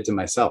I committed to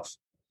myself?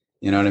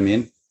 You know what I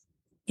mean?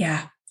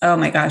 Yeah. Oh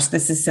my gosh,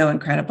 this is so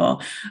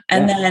incredible.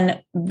 And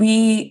then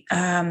we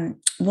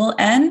will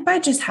end by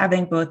just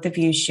having both of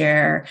you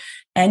share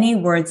any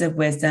words of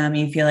wisdom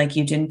you feel like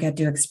you didn't get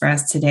to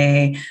express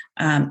today,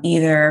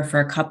 either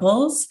for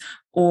couples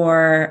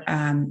or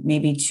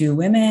maybe two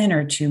women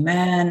or two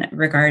men,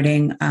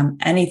 regarding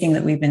anything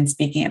that we've been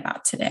speaking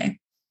about today.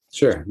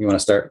 Sure. You want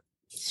to start?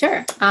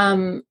 Sure.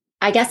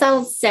 I guess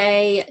I'll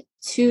say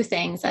two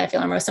things that I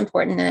feel are most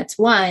important. And it's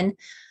one,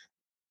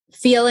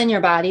 feel in your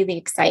body the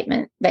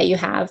excitement that you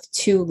have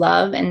to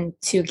love and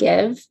to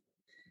give.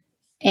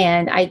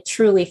 And I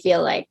truly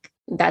feel like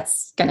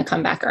that's going to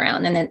come back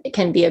around, and it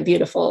can be a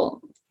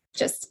beautiful,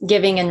 just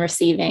giving and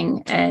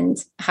receiving and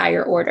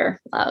higher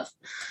order love.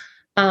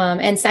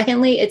 And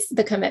secondly, it's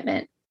the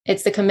commitment.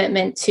 It's the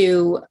commitment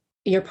to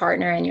your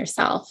partner and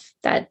yourself,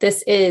 that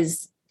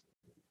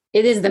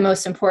it is the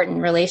most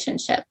important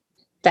relationship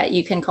that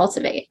you can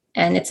cultivate.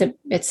 And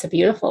it's a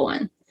beautiful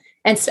one.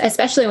 And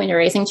especially when you're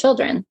raising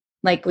children,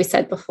 like we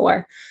said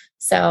before.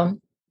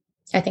 So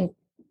I think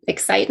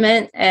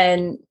excitement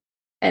and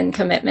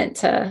commitment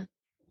to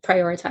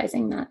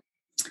prioritizing that.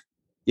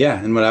 Yeah.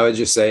 And what I would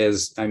just say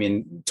is, I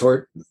mean,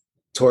 toward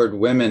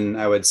women,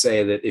 I would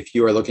say that if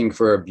you are looking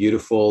for a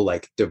beautiful,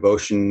 like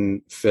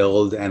devotion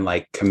filled and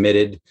like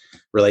committed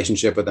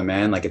relationship with a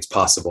man, like it's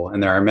possible.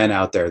 And there are men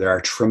out there. There are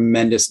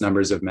tremendous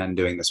numbers of men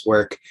doing this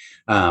work.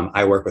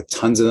 I work with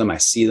tons of them. I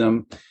see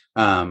them,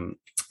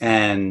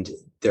 and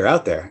they're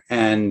out there,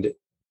 and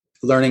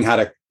learning how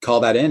to call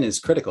that in is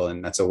critical.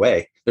 And that's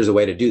there's a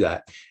way to do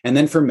that. And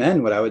then for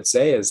men, what I would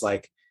say is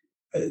like,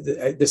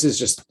 this is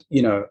just,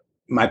 you know,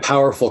 my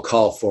powerful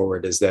call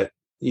forward is that,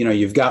 you know,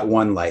 you've got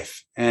one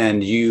life,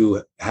 and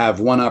you have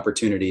one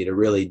opportunity to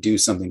really do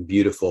something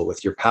beautiful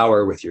with your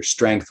power, with your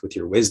strength, with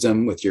your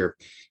wisdom, with your,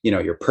 you know,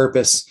 your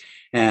purpose.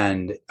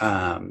 And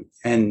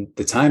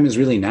the time is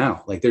really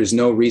now. Like, there's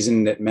no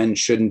reason that men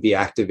shouldn't be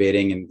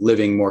activating and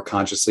living more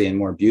consciously and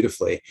more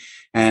beautifully.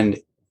 And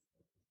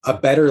a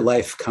better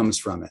life comes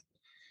from it.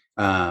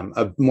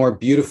 A more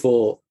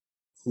beautiful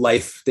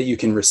life that you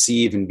can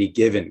receive and be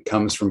given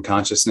comes from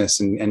consciousness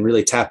and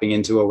really tapping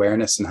into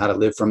awareness and how to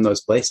live from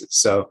those places.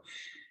 So,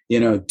 you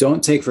know,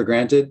 don't take for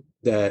granted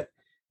that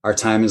our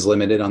time is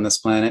limited on this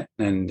planet,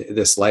 and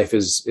this life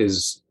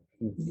is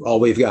all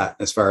we've got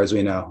as far as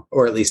we know,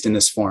 or at least in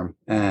this form.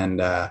 And,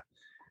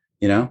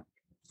 you know,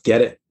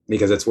 get it,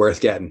 because it's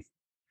worth getting.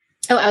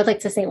 Oh, I would like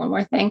to say one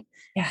more thing.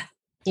 Yeah.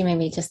 You made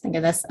me just think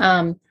of this.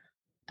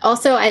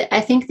 Also,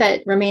 I think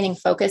that remaining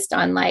focused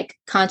on like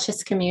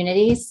conscious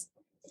communities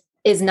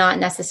is not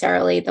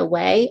necessarily the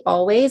way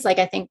always. Like,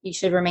 I think you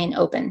should remain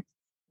open,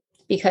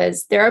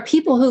 because there are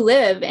people who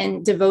live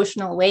in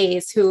devotional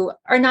ways who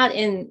are not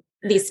in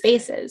these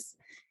spaces.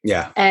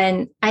 Yeah.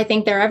 And I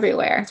think they're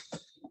everywhere.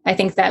 I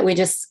think that we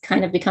just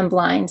kind of become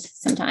blind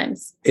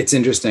sometimes. It's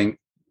interesting.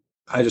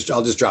 I'll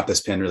just drop this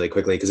pin really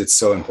quickly because it's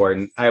so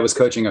important. I was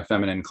coaching a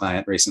feminine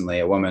client recently,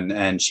 a woman,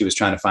 and she was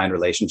trying to find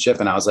relationship.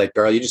 And I was like,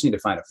 girl, you just need to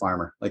find a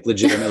farmer, like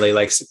legitimately,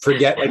 like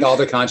forget like all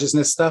the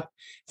consciousness stuff.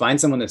 Find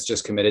someone that's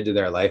just committed to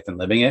their life and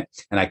living it.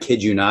 And I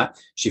kid you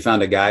not, she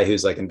found a guy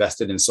who's like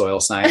invested in soil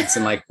science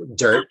and like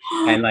dirt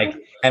and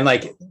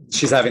like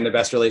she's having the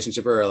best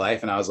relationship of her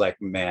life. And I was like,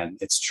 man,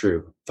 it's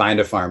true. Find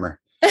a farmer.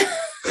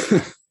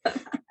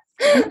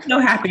 I'm so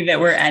happy that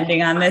we're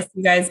ending on this.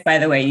 You guys, by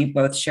the way, you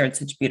both shared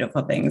such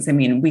beautiful things. I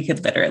mean, we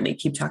could literally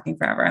keep talking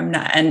forever. I'm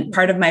not, and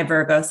part of my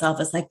Virgo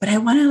self is like, but I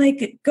want to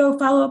like go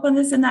follow up on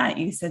this and that.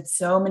 You said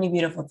so many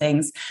beautiful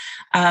things.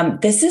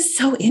 This is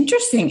so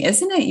interesting,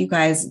 isn't it? You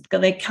guys,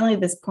 like Kelly,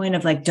 this point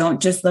of like, don't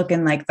just look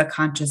in like the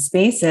conscious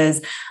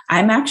spaces.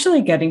 I'm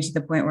actually getting to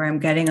the point where I'm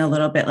getting a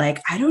little bit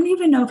like, I don't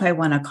even know if I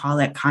want to call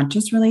it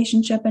conscious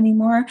relationship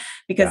anymore,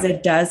 because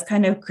it does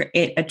kind of,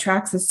 it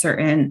attracts a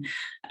certain,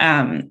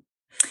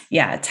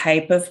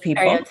 type of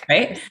people,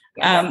 right?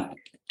 Yes.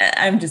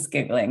 I'm just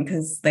giggling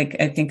because like,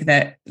 I think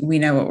that we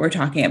know what we're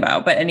talking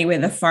about, but anyway,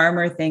 the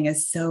farmer thing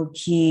is so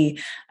key.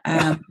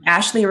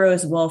 Ashley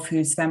Rose Wolf,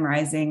 who's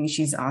Femrising,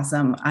 she's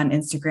awesome on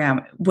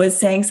Instagram, was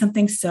saying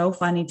something so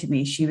funny to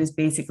me. She was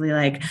basically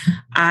like,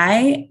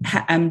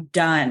 I'm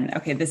done.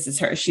 Okay. This is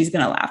her. She's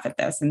going to laugh at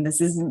this. And this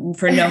is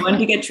for no one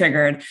to get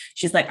triggered.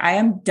 She's like, I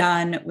am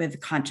done with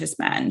conscious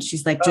men.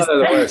 She's like, just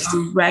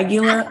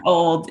regular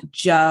old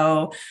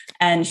Joe.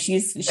 And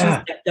she's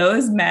like,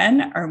 those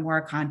men are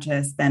more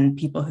conscious than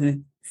people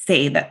who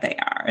say that they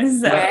are.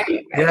 So.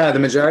 Yeah, the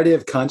majority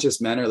of conscious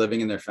men are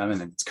living in their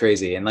feminine. It's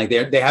crazy. And like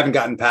they haven't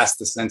gotten past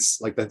the sense,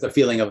 like the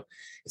feeling of,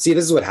 see,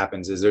 this is what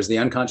happens is there's the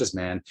unconscious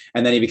man,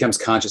 and then he becomes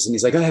conscious and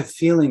he's like, I have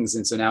feelings.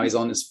 And so now he's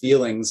on his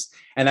feelings,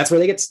 and that's where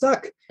they get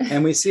stuck.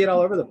 And we see it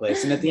all over the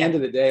place. And at the end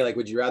of the day, like,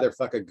 would you rather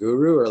fuck a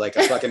guru or like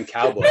a fucking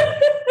cowboy?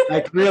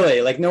 Like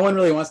really, like no one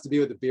really wants to be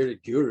with a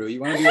bearded guru.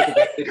 You want to be with the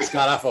guy that just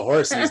got off a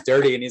horse and he's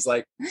dirty and he's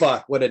like,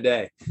 fuck, what a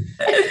day.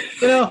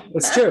 You know,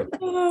 it's true.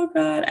 Oh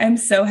God. I'm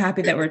so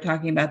happy that we're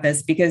talking about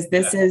this, because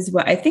this is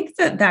what I think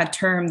that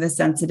term, the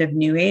sensitive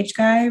new age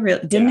guy,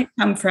 didn't it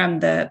come from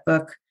the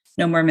book,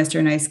 No More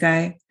Mr. Nice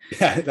Guy?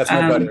 Yeah, that's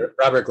my brother.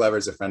 Robert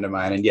Glover's a friend of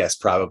mine. And yes,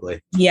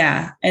 probably.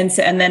 Yeah. And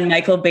then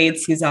Michael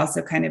Bates, who's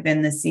also kind of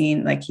in the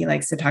scene, like he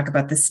likes to talk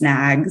about the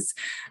snags.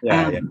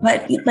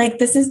 But like,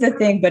 this is the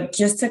thing, but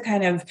just to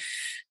kind of,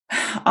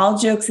 all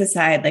jokes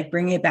aside, like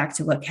bring it back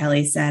to what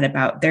Kelly said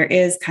about there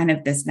is kind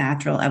of this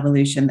natural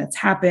evolution that's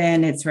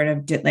happened. It's sort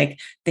of like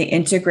the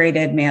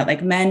integrated male,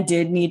 like men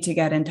did need to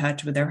get in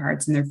touch with their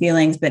hearts and their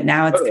feelings, but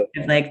now it's kind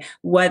of like,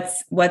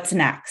 what's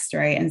next.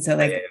 Right. And so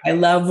like, I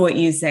love what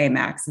you say,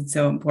 Max. It's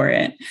so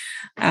important.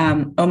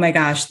 Oh my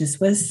gosh, this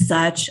was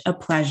such a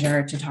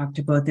pleasure to talk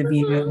to both of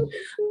you.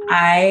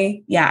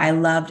 I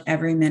loved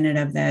every minute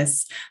of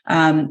this.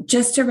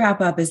 Just to wrap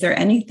up, is there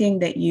anything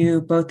that you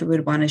both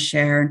would want to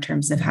share in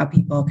terms of how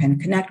people can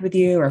connect with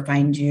you or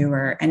find you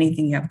or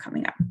anything you have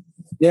coming up?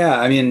 Yeah,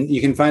 I mean,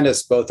 you can find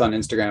us both on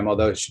Instagram,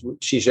 although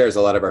she shares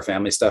a lot of our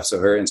family stuff. So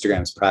her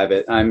Instagram's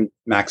private. I'm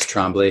Max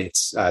Trombley.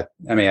 It's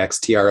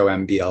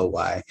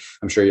MAXTROMBLY.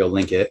 I'm sure you'll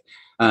link it.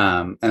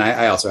 And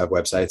I also have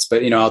websites,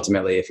 but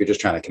ultimately, if you're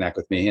just trying to connect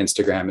with me,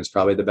 Instagram is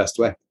probably the best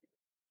way.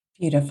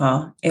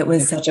 Beautiful. It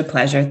was such a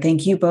pleasure.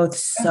 Thank you both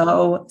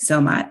so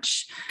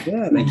much.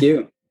 Yeah, thank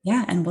you.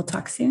 Yeah, and we'll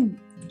talk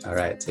soon. All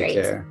right, take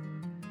care.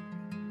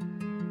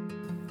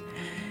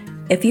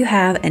 If you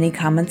have any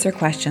comments or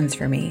questions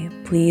for me,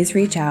 please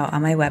reach out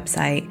on my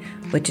website,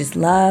 which is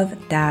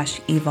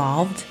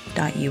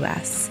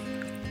love-evolved.us.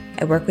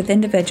 I work with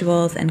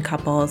individuals and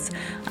couples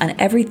on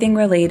everything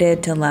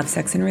related to love,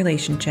 sex, and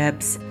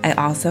relationships. I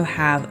also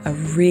have a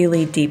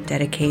really deep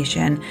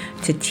dedication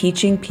to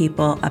teaching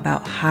people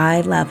about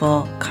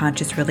high-level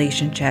conscious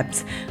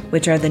relationships,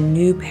 which are the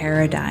new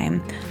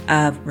paradigm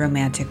of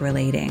romantic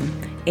relating,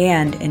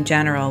 and in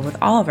general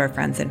with all of our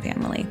friends and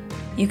family.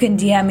 You can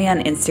DM me on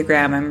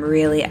Instagram. I'm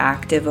really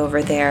active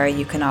over there.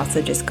 You can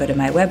also just go to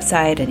my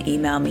website and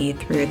email me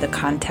through the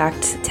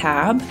contact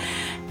tab.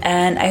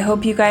 And I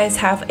hope you guys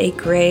have a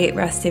great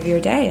rest of your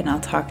day, and I'll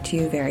talk to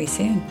you very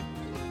soon.